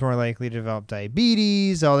 5 times more likely to develop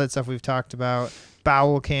diabetes, all that stuff we've talked about,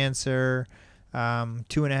 bowel cancer,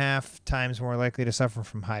 2.5 times more likely to suffer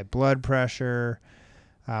from high blood pressure.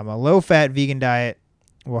 A low-fat vegan diet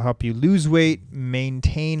will help you lose weight,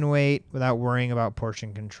 maintain weight without worrying about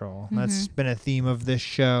portion control. Mm-hmm. That's been a theme of this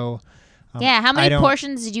show. How many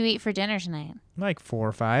portions did you eat for dinner tonight? Like 4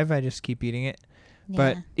 or 5. I just keep eating it. Yeah.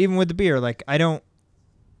 But even with the beer, like I don't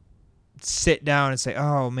sit down and say,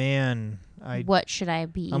 oh, man, what should I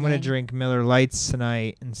be eating? I'm going to drink Miller Lights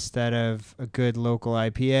tonight instead of a good local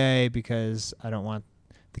IPA because I don't want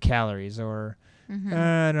the calories, or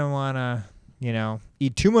I don't want to,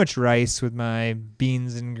 eat too much rice with my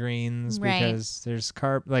beans and greens because there's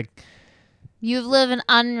carb. Like, you live an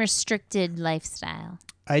unrestricted lifestyle.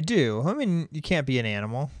 I do. I mean, you can't be an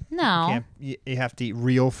animal. No. You have to eat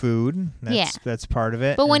real food. That's part of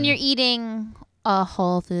it. But when you're eating a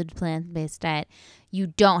whole food plant-based diet, you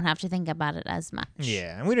don't have to think about it as much.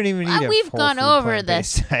 Yeah, and we don't even eat we've gone over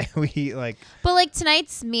this. We eat like... But like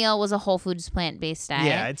tonight's meal was a whole foods plant-based diet.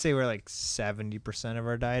 Yeah, I'd say we're like 70% of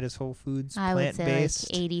our diet is whole foods plant-based. I would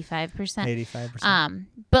say like 85%. 85%.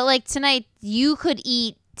 But like tonight, you could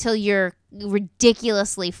eat till you're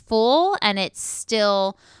ridiculously full, and it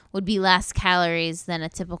still would be less calories than a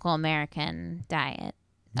typical American diet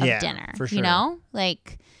of dinner. For sure.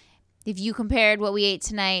 Like... If you compared what we ate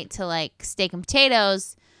tonight to like steak and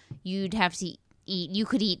potatoes, you'd have to you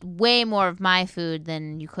could eat way more of my food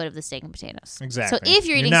than you could of the steak and potatoes. Exactly. So if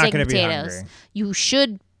you're eating steak and potatoes, you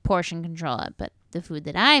should portion control it. But the food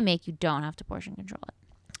that I make, you don't have to portion control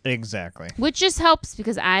it. Exactly. Which just helps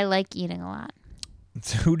because I like eating a lot.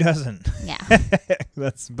 Who doesn't? Yeah.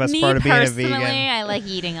 That's the best part of being a vegan. Personally, I like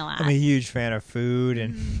eating a lot. I'm a huge fan of food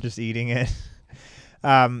and just eating it.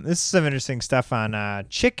 This is some interesting stuff on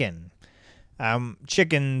chicken.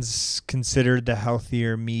 Chicken's considered the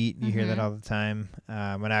healthier meat. You hear that all the time.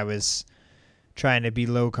 When I was trying to be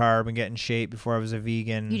low carb and get in shape before I was a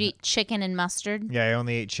vegan. You'd eat chicken and mustard? Yeah, I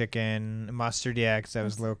only ate chicken. Mustard, because I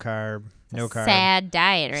was low carb. No carb. Sad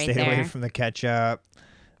diet right there. Stay away from the ketchup.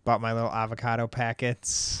 Bought my little avocado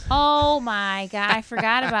packets. Oh, my God. I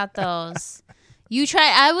forgot about those. You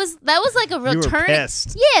tried. That was like a real You were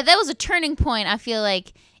pissed. Yeah, that was a turning point, I feel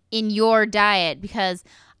like, in your diet because...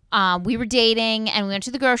 we were dating and we went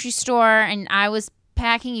to the grocery store and I was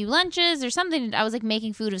packing you lunches or something. I was like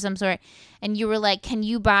making food of some sort. And you were like, can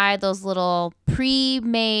you buy those little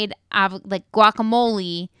pre-made like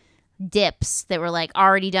guacamole dips that were like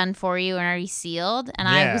already done for you and already sealed? And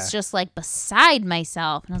I was just like beside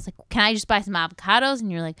myself. And I was like, can I just buy some avocados?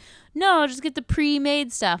 And you're like, no, just get the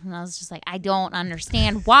pre-made stuff. And I was just like, I don't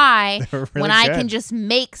understand why really when I can just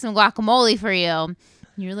make some guacamole for you.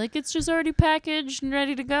 You're like, it's just already packaged and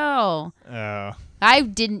ready to go. Oh. I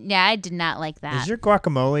did not like that. Is your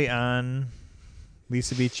guacamole on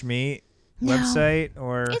Lisa Beach Meat website?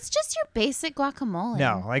 Or it's just your basic guacamole.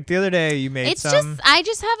 No, like the other day you made I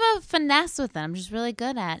just have a finesse with it. I'm just really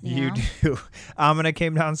good at it. You do. Amina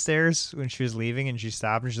came downstairs when she was leaving and she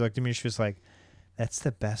stopped and she looked at me and she was like, that's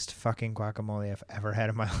the best fucking guacamole I've ever had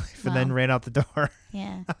in my life. And then ran out the door.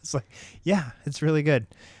 Yeah. I was like, yeah, it's really good.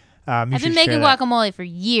 I've been making guacamole for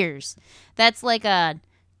years. That's like a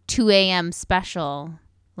 2 a.m. special,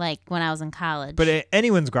 like when I was in college. But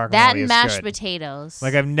anyone's guacamole that and is mashed good. Potatoes.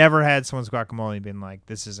 Like I've never had someone's guacamole and been like,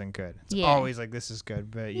 this isn't good. It's always like, this is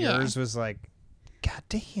good. But yours was like, God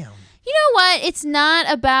damn. You know what? It's not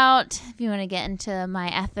about, if you want to get into my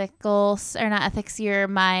ethics here,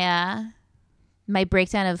 my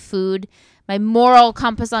breakdown of food, my moral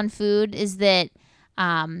compass on food is that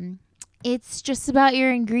It's just about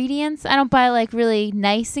your ingredients. I don't buy like really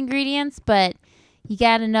nice ingredients, but you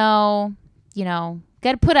got to know,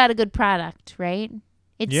 got to put out a good product, right?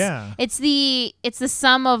 It's the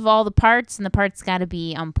sum of all the parts, and the parts got to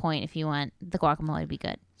be on point if you want the guacamole to be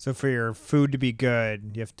good. So for your food to be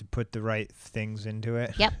good, you have to put the right things into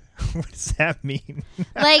it. Yep. What does that mean?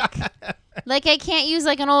 like I can't use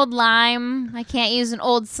like an old lime. I can't use an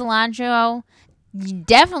old cilantro. You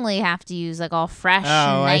definitely have to use like all fresh,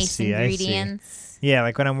 nice ingredients. Yeah,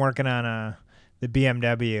 like when I'm working on the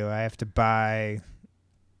BMW, I have to buy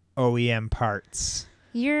OEM parts.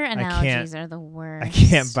 Your analogies are the worst. I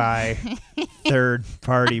can't buy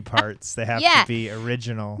third-party parts. They have to be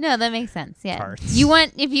original. No, that makes sense. Yeah, parts.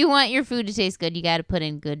 If you want your food to taste good, you got to put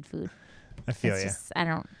in good food. I feel you. I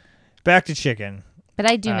don't. Back to chicken. But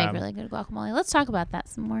I do make really good guacamole. Let's talk about that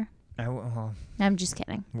some more. Well, I'm just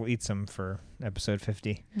kidding. We'll eat some for episode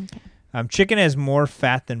 50. Okay. Chicken has more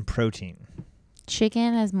fat than protein.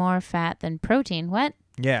 Chicken has more fat than protein. What?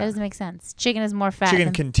 Yeah. That doesn't make sense. Chicken has more fat.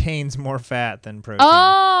 Chicken contains more fat than protein.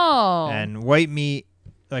 Oh. And white meat,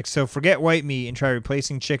 so forget white meat and try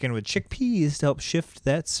replacing chicken with chickpeas to help shift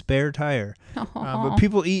that spare tire. But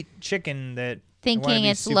people eat chicken that thinking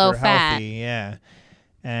it's super low healthy. fat. Yeah.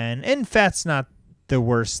 And fat's not the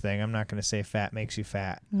worst thing. I'm not going to say fat makes you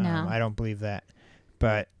fat. No. I don't believe that.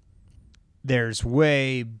 But there's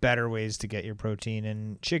way better ways to get your protein,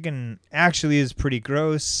 and chicken actually is pretty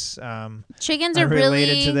gross. Chickens are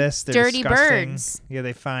really to this. They're dirty disgusting. birds. Yeah,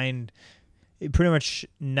 they find pretty much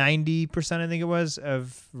 90%, I think it was,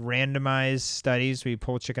 of randomized studies where you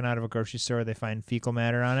pull chicken out of a grocery store, they find fecal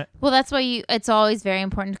matter on it. Well, that's why it's always very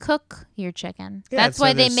important to cook your chicken. Yeah, that's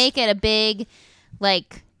why they make it a big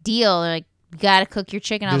deal. Like, you got to cook your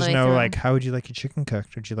chicken all the way through. There's no, how would you like your chicken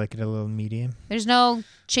cooked? Would you like it a little medium? There's no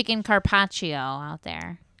chicken carpaccio out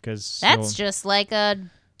there. Because that's just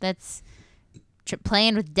that's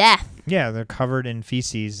playing with death. Yeah, they're covered in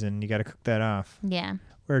feces, and you got to cook that off. Yeah.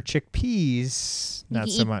 Where chickpeas, not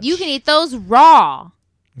so much. You can eat those raw.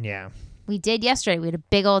 Yeah. We did yesterday. We had a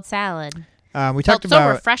big old salad. We talked about so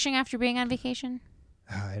refreshing after being on vacation.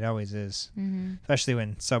 It always is, especially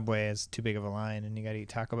when Subway is too big of a line and you got to eat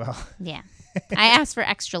Taco Bell. Yeah, I asked for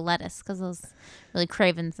extra lettuce because I was really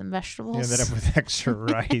craving some vegetables. You ended up with extra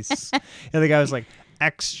rice. The guy was like,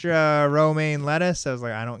 extra romaine lettuce. I was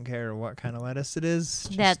like, I don't care what kind of lettuce it is,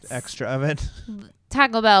 just that's extra of it.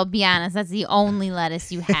 Taco Bell, be honest, that's the only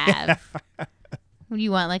lettuce you have. What do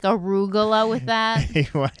you want, like arugula with that? You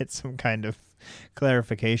wanted some kind of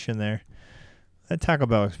clarification there. That Taco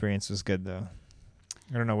Bell experience was good, though.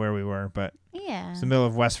 I don't know where we were, but yeah, it's the middle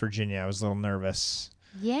of West Virginia. I was a little nervous.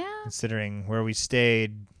 Yeah. Considering where we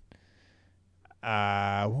stayed.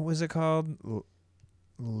 What was it called?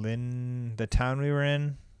 The town we were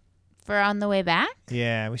in. For on the way back?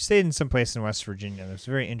 Yeah, we stayed in some place in West Virginia. There's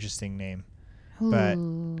a very interesting name. Ooh. But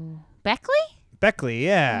Beckley? Beckley,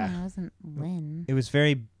 yeah. Oh, it wasn't Lynn. It was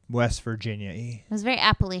very West Virginia-y. It was very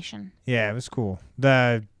Appalachian. Yeah, it was cool.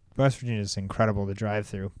 The West Virginia is incredible to drive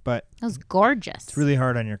through, but it was gorgeous. It's really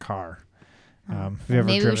hard on your car.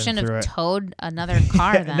 Maybe we shouldn't have towed another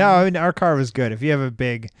car then. No, I mean, our car was good. If you have a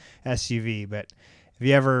big SUV, but if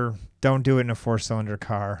you ever don't do it in a 4-cylinder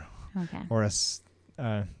car, or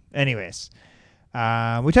anyways, we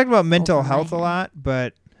talked about mental health a lot,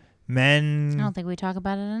 but men. I don't think we talk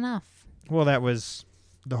about it enough. Well, that was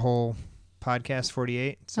the whole podcast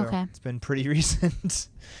 48, so it's been pretty recent.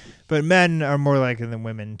 But men are more likely than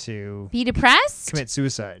women to be depressed, commit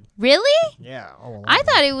suicide. Really? Yeah. I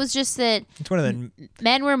thought it was just that it's one of the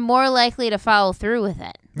men were more likely to follow through with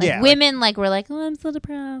it. Women were like, oh, I'm so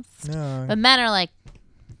depressed. No. But men are like,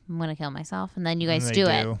 I'm gonna kill myself, and then you guys do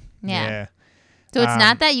it. Yeah. So it's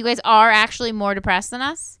not that you guys are actually more depressed than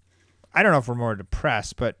us. I don't know if we're more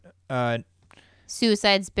depressed, but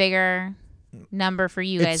suicide's bigger number for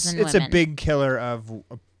you guys than women. It's a big killer of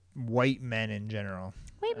white men in general.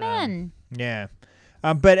 White men. Yeah.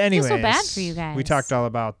 But anyways, so bad for you guys. We talked all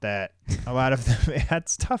about that. A lot of them,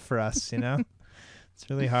 that's tough for us, It's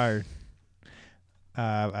really hard.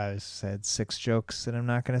 I said 6 jokes that I'm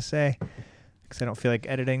not going to say because I don't feel like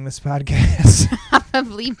editing this podcast.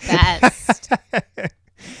 Probably best.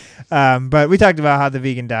 But we talked about how the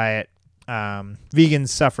vegan diet, vegans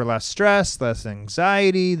suffer less stress, less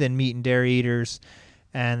anxiety than meat and dairy eaters,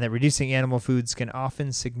 and that reducing animal foods can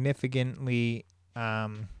often significantly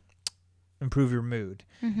improve your mood.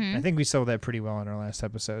 Mm-hmm. I think we sold that pretty well in our last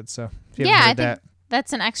episode. So if you haven't heard I think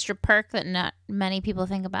that's an extra perk that not many people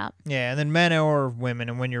think about. Yeah, and then men or women,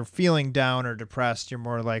 and when you're feeling down or depressed, you're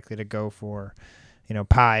more likely to go for,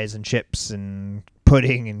 pies and chips and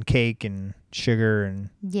pudding and cake and sugar and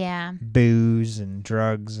Yeah. booze and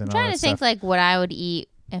drugs and I'm all trying that to think stuff. like what I would eat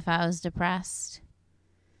if I was depressed.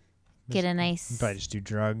 Get a You nice. probably just do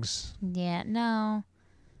drugs. Yeah. No.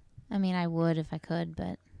 I mean, I would if I could,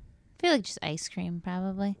 but I feel like just ice cream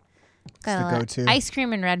probably. It's the go-to. Ice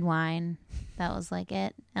cream and red wine. That was like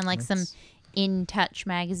it, and like some In Touch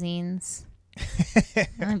magazines. I'm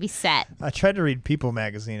gonna be set. I tried to read People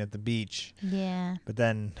magazine at the beach, Yeah. but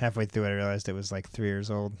then halfway through I realized it was like 3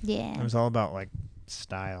 years old. Yeah. It was all about like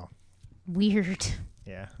style. Weird.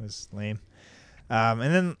 Yeah, it was lame. And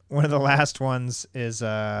then one of the last ones is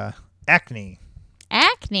acne.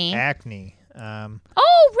 Acne. Acne.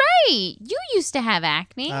 Oh right, you used to have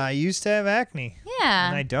acne. I used to have acne,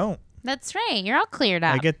 and I Yeah, don't. that's right. You're all cleared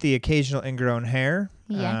up. I get the occasional ingrown hair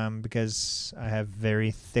Yeah. because I have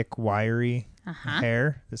very thick, wiry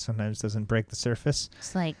hair that sometimes doesn't break the surface.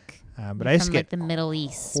 It's like But you're I used from to like get the Middle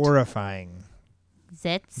East. horrifying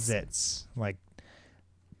Zits. zits. Like,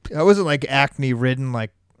 I wasn't like acne ridden,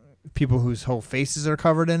 like people whose whole faces are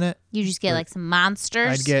covered in it. You just get like some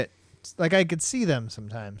monsters. I'd get, like, I could see them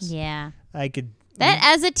sometimes. Yeah. I could. That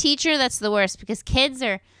as a teacher, that's the worst because kids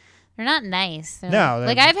they're not nice. They're No,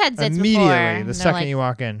 like I've had zits immediately before. the and they're second like, you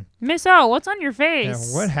walk in. Miss O, what's on your Yeah,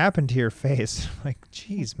 face? what happened to your face? Like,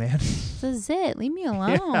 geez, man. It's a zit. Leave me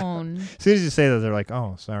alone. As soon as you say that, they're like,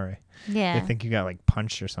 "Oh, sorry." Yeah. They think you got like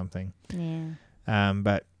punched or something. Yeah.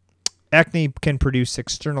 But acne can produce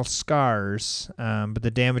external scars, but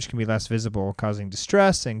the damage can be less visible, causing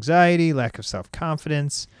distress, anxiety, lack of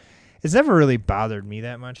self-confidence. It's never really bothered me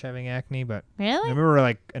that much having acne, but I Really? remember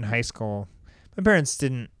like in high school, my parents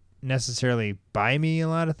didn't necessarily buy me a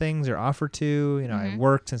lot of things or offer to. You know, I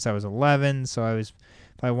worked since I was 11, so if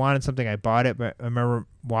I wanted something, I bought it. But I remember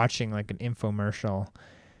watching like an infomercial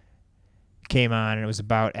came on, and it was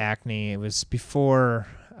about acne. It was before,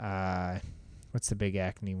 what's the big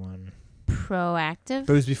acne one? Proactive.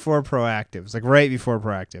 It was before Proactive. It was like right before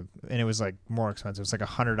Proactive, and it was like more expensive. It was like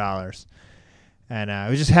 $100. And it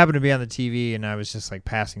was just happened to be on the TV, and I was just like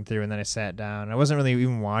passing through, and then I sat down. I wasn't really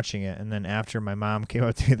even watching it, and then after my mom came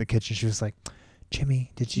up to me in the kitchen, she was like,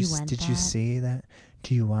 "Jimmy, did you see that?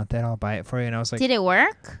 Do you want that? I'll buy it for you." And I was like, Did it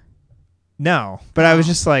work? "No," but I was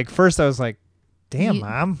just like, first I was like, "Damn,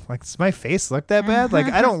 Mom, like does my face look that bad?"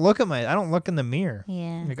 Like I don't look in the mirror.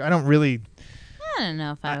 Yeah. Like I don't really. I don't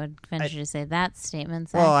know if I would venture to say that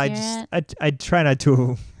statement's Well, accurate. I try not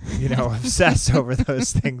to, obsess over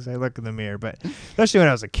those things. I look in the mirror, but especially when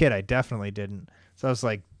I was a kid, I definitely didn't. So I was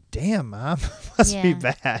like, "Damn, Mom, must be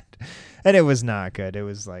bad," and it was not good. It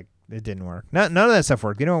was like it didn't work. None of that stuff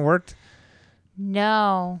worked. You know what worked?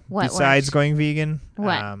 No. What besides worked? going vegan?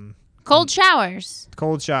 What? Cold showers.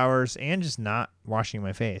 Cold showers and just not washing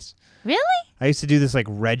my face. Really? I used to do this like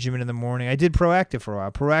regimen in the morning. I did Proactive for a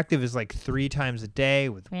while. Proactive is like 3 times a day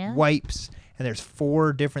with wipes, and there's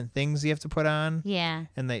 4 different things you have to put on. Yeah.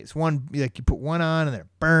 And it's one, like you put one on and then it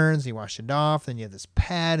burns, and you wash it off, then you have this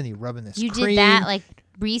pad and you rub in this You cream. did that like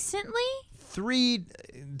recently? 3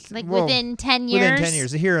 within 10 years? Within 10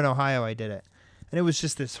 years. Here in Ohio I did it. And it was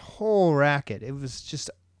just this whole racket. It was just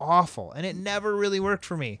awful. And it never really worked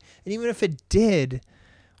for me. And even if it did,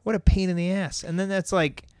 what a pain in the ass. And then that's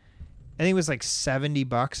like, I think it was like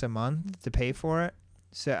 $70 a month to pay for it.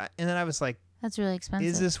 So, and then I was like, that's really expensive.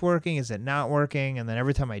 Is this working? Is it not working? And then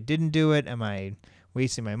every time I didn't do it, am I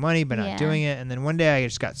wasting my money by not doing it? And then one day I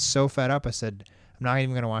just got so fed up, I said, I'm not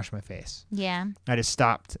even going to wash my face. Yeah. I just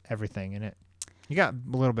stopped everything, and it got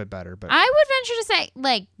a little bit better. But I would venture to say,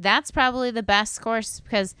 like, that's probably the best course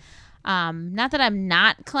because not that I'm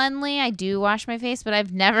not cleanly. I do wash my face, but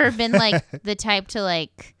I've never been like the type to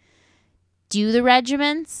like do the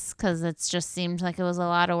regimens because it's just seemed like it was a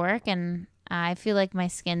lot of work, and I feel like my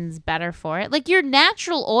skin's better for it. Like your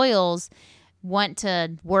natural oils want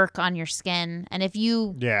to work on your skin, and if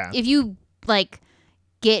you like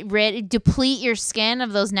deplete your skin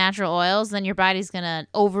of those natural oils, then your body's gonna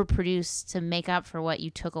overproduce to make up for what you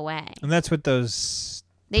took away. And that's what those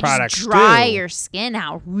They products just dry do. your skin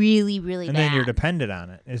out really, really and bad. then you're dependent on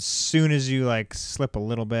it. As soon as you like slip a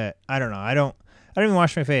little bit, I don't know. I don't even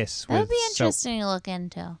wash my face. That would be with soap. interesting to look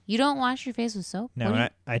into. You don't wash your face with soap? No,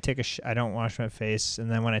 I take I don't wash my face,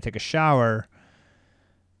 and then when I take a shower,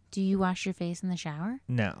 do you wash your face in the shower?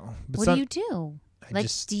 No. But what do you do?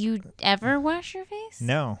 Do you ever wash your face?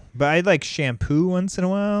 No, but I like shampoo once in a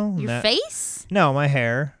while. Your face? No, my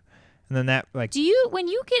hair, and then that like. Do you when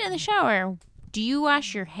you get in the shower? Do you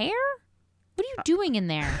wash your hair? What are you doing in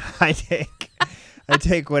there? I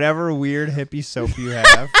take whatever weird hippie soap you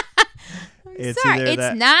have. It's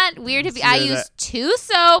not weird hippie. I use 2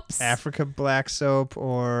 soaps. Africa black soap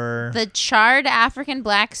or the charred African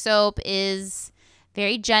black soap is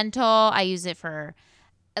very gentle. I use it for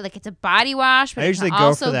like it's a body wash, but I usually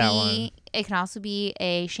go for that one. It can also be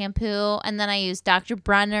a shampoo, and then I use Dr.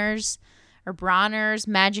 Bronner's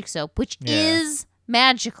Magic Soap, which is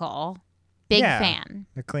magical. Big fan.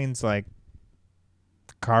 It cleans like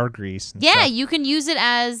car grease. And yeah, stuff. you can use it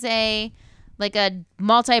as a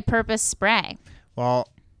multi-purpose spray. Well,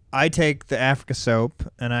 I take the Africa soap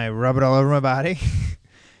and I rub it all over my body.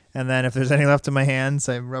 And then if there's any left in my hands,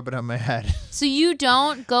 I rub it on my head. So you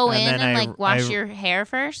don't go in and like wash I your hair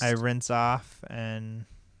first? I rinse off and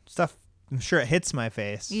stuff. I'm sure it hits my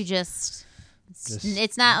face. You just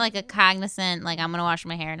it's not like a cognizant, like I'm going to wash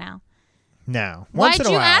my hair now. No. Why'd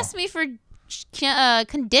you ask me for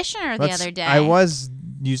conditioner the other day? I was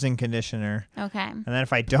using conditioner. Okay. And then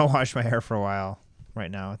if I don't wash my hair for a while,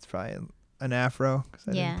 right now it's probably an afro because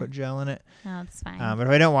I didn't put gel in it. Oh, it's fine. But if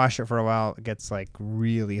I don't wash it for a while, it gets like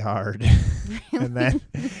really hard. and then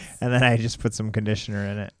I just put some conditioner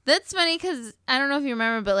in it. That's funny because I don't know if you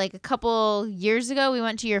remember, but like a couple years ago, we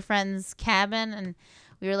went to your friend's cabin and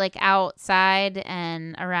we were like outside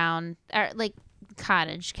and around like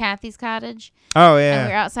cottage, Kathy's cottage. Oh yeah. And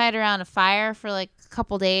we were outside around a fire for like a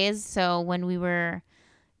couple days. So when we were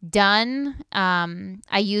done,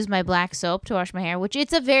 I use my black soap to wash my hair, which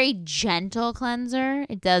it's a very gentle cleanser.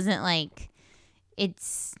 It doesn't like,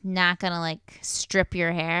 it's not gonna like strip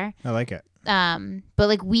your hair. I like it. But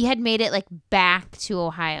like we had made it like back to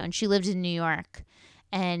Ohio, and she lived in New York,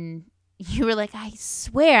 and you were like, I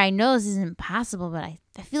swear I know this isn't possible, but I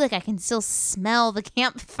feel like I can still smell the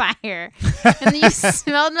campfire. And then you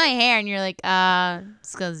smelled my hair, and you're like,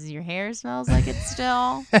 it's because your hair smells like it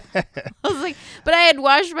still. I was like, but I had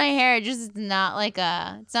washed my hair. It just not like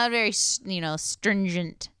it's not very,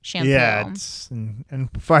 stringent shampoo. Yeah, it's, and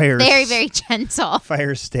fire. Very, very gentle.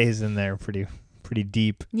 Fire stays in there pretty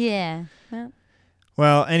deep. Yeah.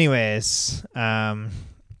 Well, anyways, the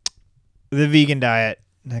vegan diet,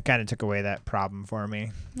 that kind of took away that problem for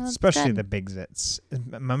me, especially the big zits.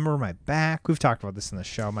 Remember my back? We've talked about this in the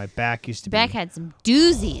show. My back used to be had some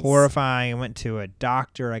doozies. Horrifying. I went to a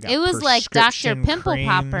doctor. I got it was like Dr. Pimple creams.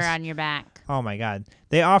 Popper on your back. Oh my God.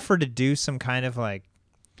 They offered to do some kind of like,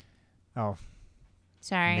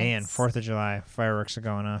 sorry, man, 4th of July fireworks are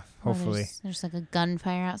going off. Hopefully, there's like a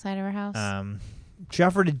gunfire outside of our house. She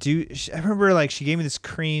offered to do. I remember like she gave me this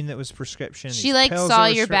cream that was prescription. She like saw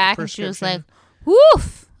your back and she was like,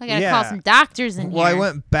 "Woof! I gotta call some doctors in here." Well, I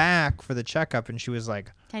went back for the checkup and she was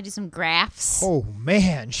like, "Can I do some grafts?" Oh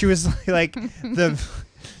man, she was like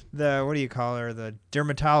the what do you call her? The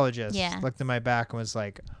dermatologist looked at my back and was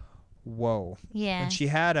like, "Whoa!" Yeah. And she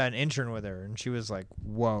had an intern with her and she was like,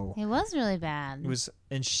 "Whoa!" It was really bad. It was,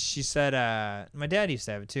 and she said, my dad used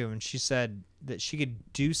to have it too, and she said that she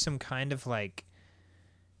could do some kind of like.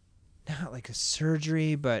 Not like a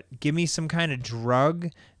surgery, but give me some kind of drug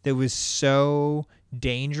that was so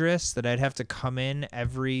dangerous that I'd have to come in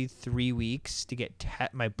every 3 weeks to get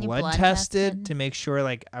my blood tested to make sure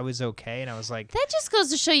like I was okay. And I was like, that just goes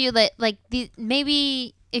to show you that like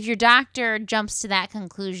maybe if your doctor jumps to that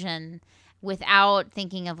conclusion without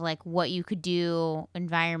thinking of like what you could do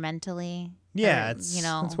environmentally. Yeah,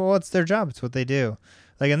 it's their job. It's what they do.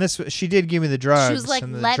 Like, and this, she did give me the drugs. She was like,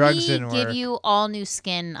 let me give you all new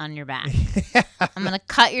skin on your back. I'm going to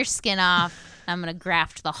cut your skin off. I'm going to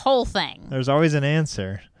graft the whole thing. There's always an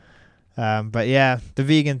answer. But yeah, the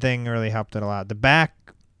vegan thing really helped it a lot. The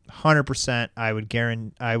back, 100%,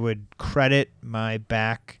 I would credit my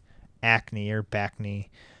back acne or back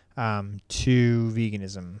knee to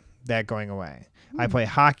veganism, that going away. I play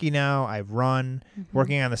hockey now. I run,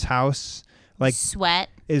 working on this house. Like, sweat.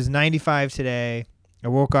 It was 95 today. I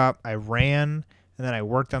woke up, I ran, and then I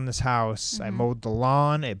worked on this house. I mowed the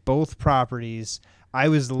lawn at both properties. I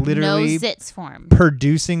was literally no zits formed.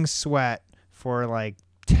 Producing sweat for like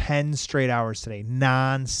 10 straight hours today,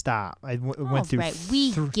 nonstop. I went through. Right, we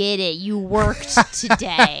get it. You worked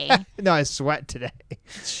today. No, I sweat today.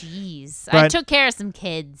 Jeez, I took care of some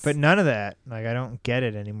kids. But none of that. Like, I don't get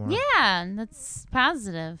it anymore. Yeah, that's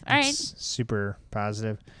positive. All right, super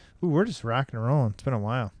positive. Ooh, we're just rocking and rolling. It's been a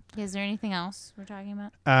while. Is there anything else we're talking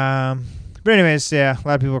about? But anyways, yeah, a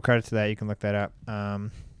lot of people credit to that. You can look that up.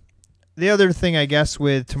 The other thing, I guess,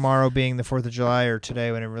 with tomorrow being the 4th of July or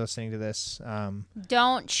today, whenever you're listening to this,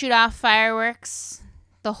 don't shoot off fireworks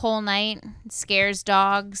the whole night. It scares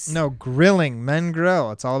dogs. No, grilling. Men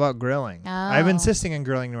grill. It's all about grilling. Oh. I'm insisting on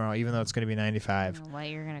grilling tomorrow, even though it's going to be 95. I don't know what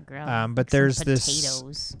you're gonna grill. But like there's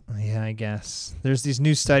potatoes. Yeah, I guess there's these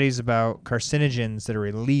new studies about carcinogens that are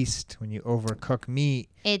released when you overcook meat.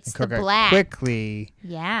 It's and cook the black it quickly.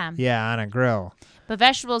 Yeah. Yeah, on a grill. But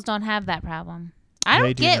vegetables don't have that problem. I They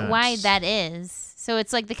don't do get not. why that is. So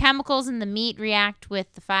it's like the chemicals in the meat react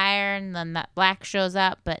with the fire, and then that black shows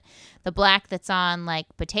up, but the black that's on like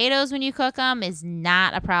potatoes when you cook them is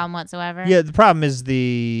not a problem whatsoever. Yeah, the problem is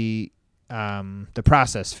the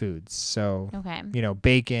processed foods. So Okay.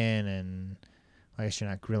 bacon, and I guess you're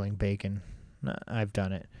not grilling bacon. No, I've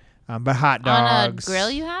done it. But hot dogs. On a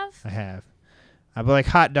grill you have? I have. But like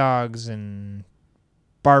hot dogs and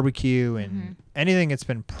barbecue and anything that's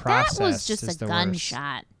been processed. That was just is a the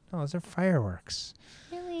gunshot. Worst. No, those are fireworks.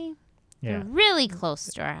 Really? Yeah. They're really close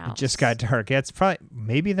to our house. It just got dark. Yeah, it's probably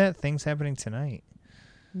maybe that thing's happening tonight.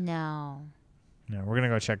 No. No, we're gonna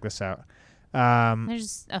go check this out.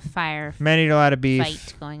 There's a fire Men eat a lot of beef.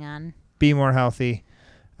 fight going on. Be more healthy.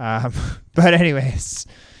 But anyways,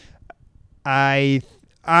 I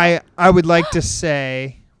would like to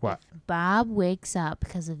say what Bob wakes up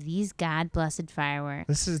because of these God-blessed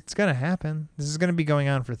fireworks. it's gonna happen. This is gonna be going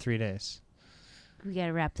on for 3 days. We got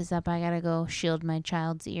to wrap this up. I got to go shield my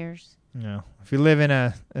child's ears. No, if you live in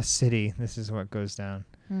a city, this is what goes down.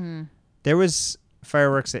 Hmm. There was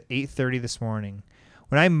fireworks at 8:30 this morning.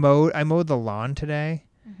 When I mowed the lawn today,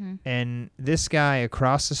 and this guy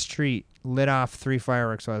across the street lit off 3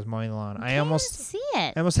 fireworks while I was mowing the lawn. I almost see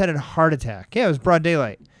it. I almost had a heart attack. Yeah, it was broad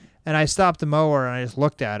daylight. And I stopped the mower and I just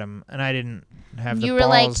looked at him, and I didn't have the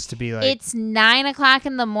balls to be like, it's 9:00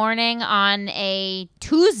 in the morning on a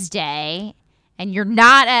Tuesday, and you're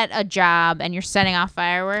not at a job, and you're setting off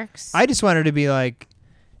fireworks. I just wanted to be like,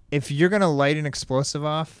 if you're going to light an explosive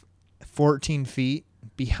off 14 feet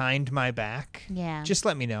behind my back, just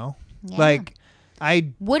let me know. Yeah. Like,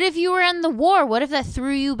 what if you were in the war? What if that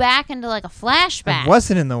threw you back into like a flashback? I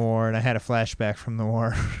wasn't in the war, and I had a flashback from the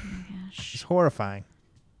war. Oh my gosh. It's horrifying.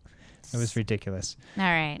 It was ridiculous. All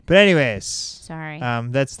right. But anyways, Sorry.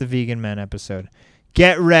 that's the Vegan Men episode.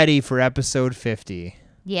 Get ready for episode 50.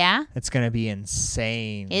 Yeah? It's going to be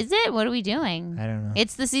insane. Is it? What are we doing? I don't know.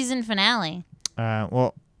 It's the season finale.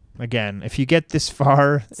 Well, again, if you get this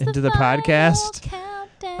far into the podcast,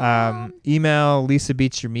 email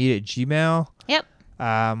lisabeatsyourmeat@gmail.com. Yep.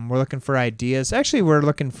 We're looking for ideas. Actually, we're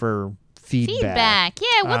looking for feedback.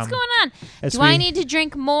 Yeah, what's going on? Do I need to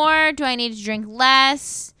drink more? Do I need to drink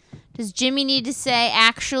less? Does Jimmy need to say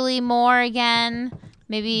actually more again?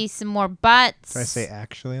 Maybe some more butts. Do I say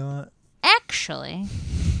actually a lot? Actually.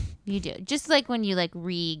 You do. Just like when you like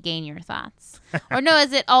regain your thoughts. Or no,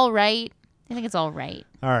 is it all right? I think it's all right.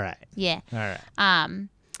 All right. Yeah. All right.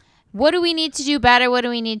 What do we need to do better? What do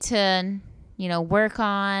we need to, work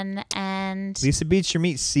on? And Lisa Beats Your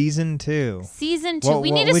Meat season 2. Season 2.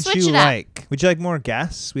 We need to switch it up. Like? Would you like more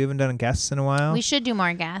guests? We haven't done guests in a while. We should do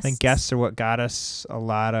more guests. I think guests are what got us a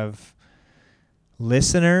lot of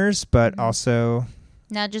listeners, but also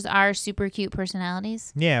not just our super cute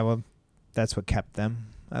personalities. Yeah, well, that's what kept them,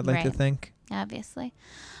 I'd like to think. Obviously.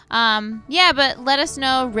 Yeah, but let us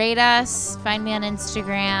know. Rate us. Find me on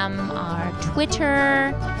Instagram or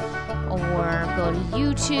Twitter, or go to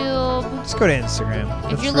YouTube. Just go to Instagram.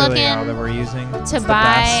 If you're really looking all that we're using. to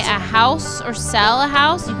buy a house or sell a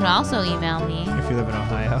house, you can also email me. If you live in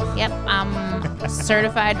Ohio. Yep, I'm a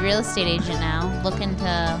certified real estate agent now, looking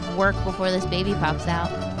to work before this baby pops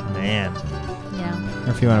out. Man. You know. Or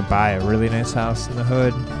if you want to buy a really nice house in the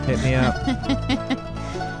hood, hit me up.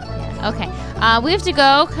 Yeah, okay. We have to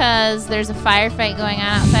go because there's a firefight going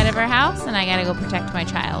on outside of our house, and I got to go protect my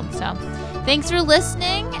child. So thanks for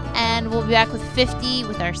listening, and we'll be back with 50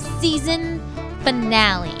 with our season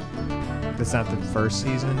finale. That's not the first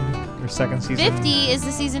season or second season? 50 is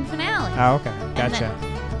the season finale. Oh, okay. Gotcha.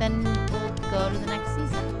 Then we'll go to the next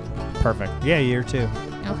season. Perfect. Yeah, year 2.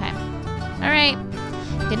 Okay. All right.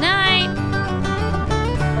 Good night.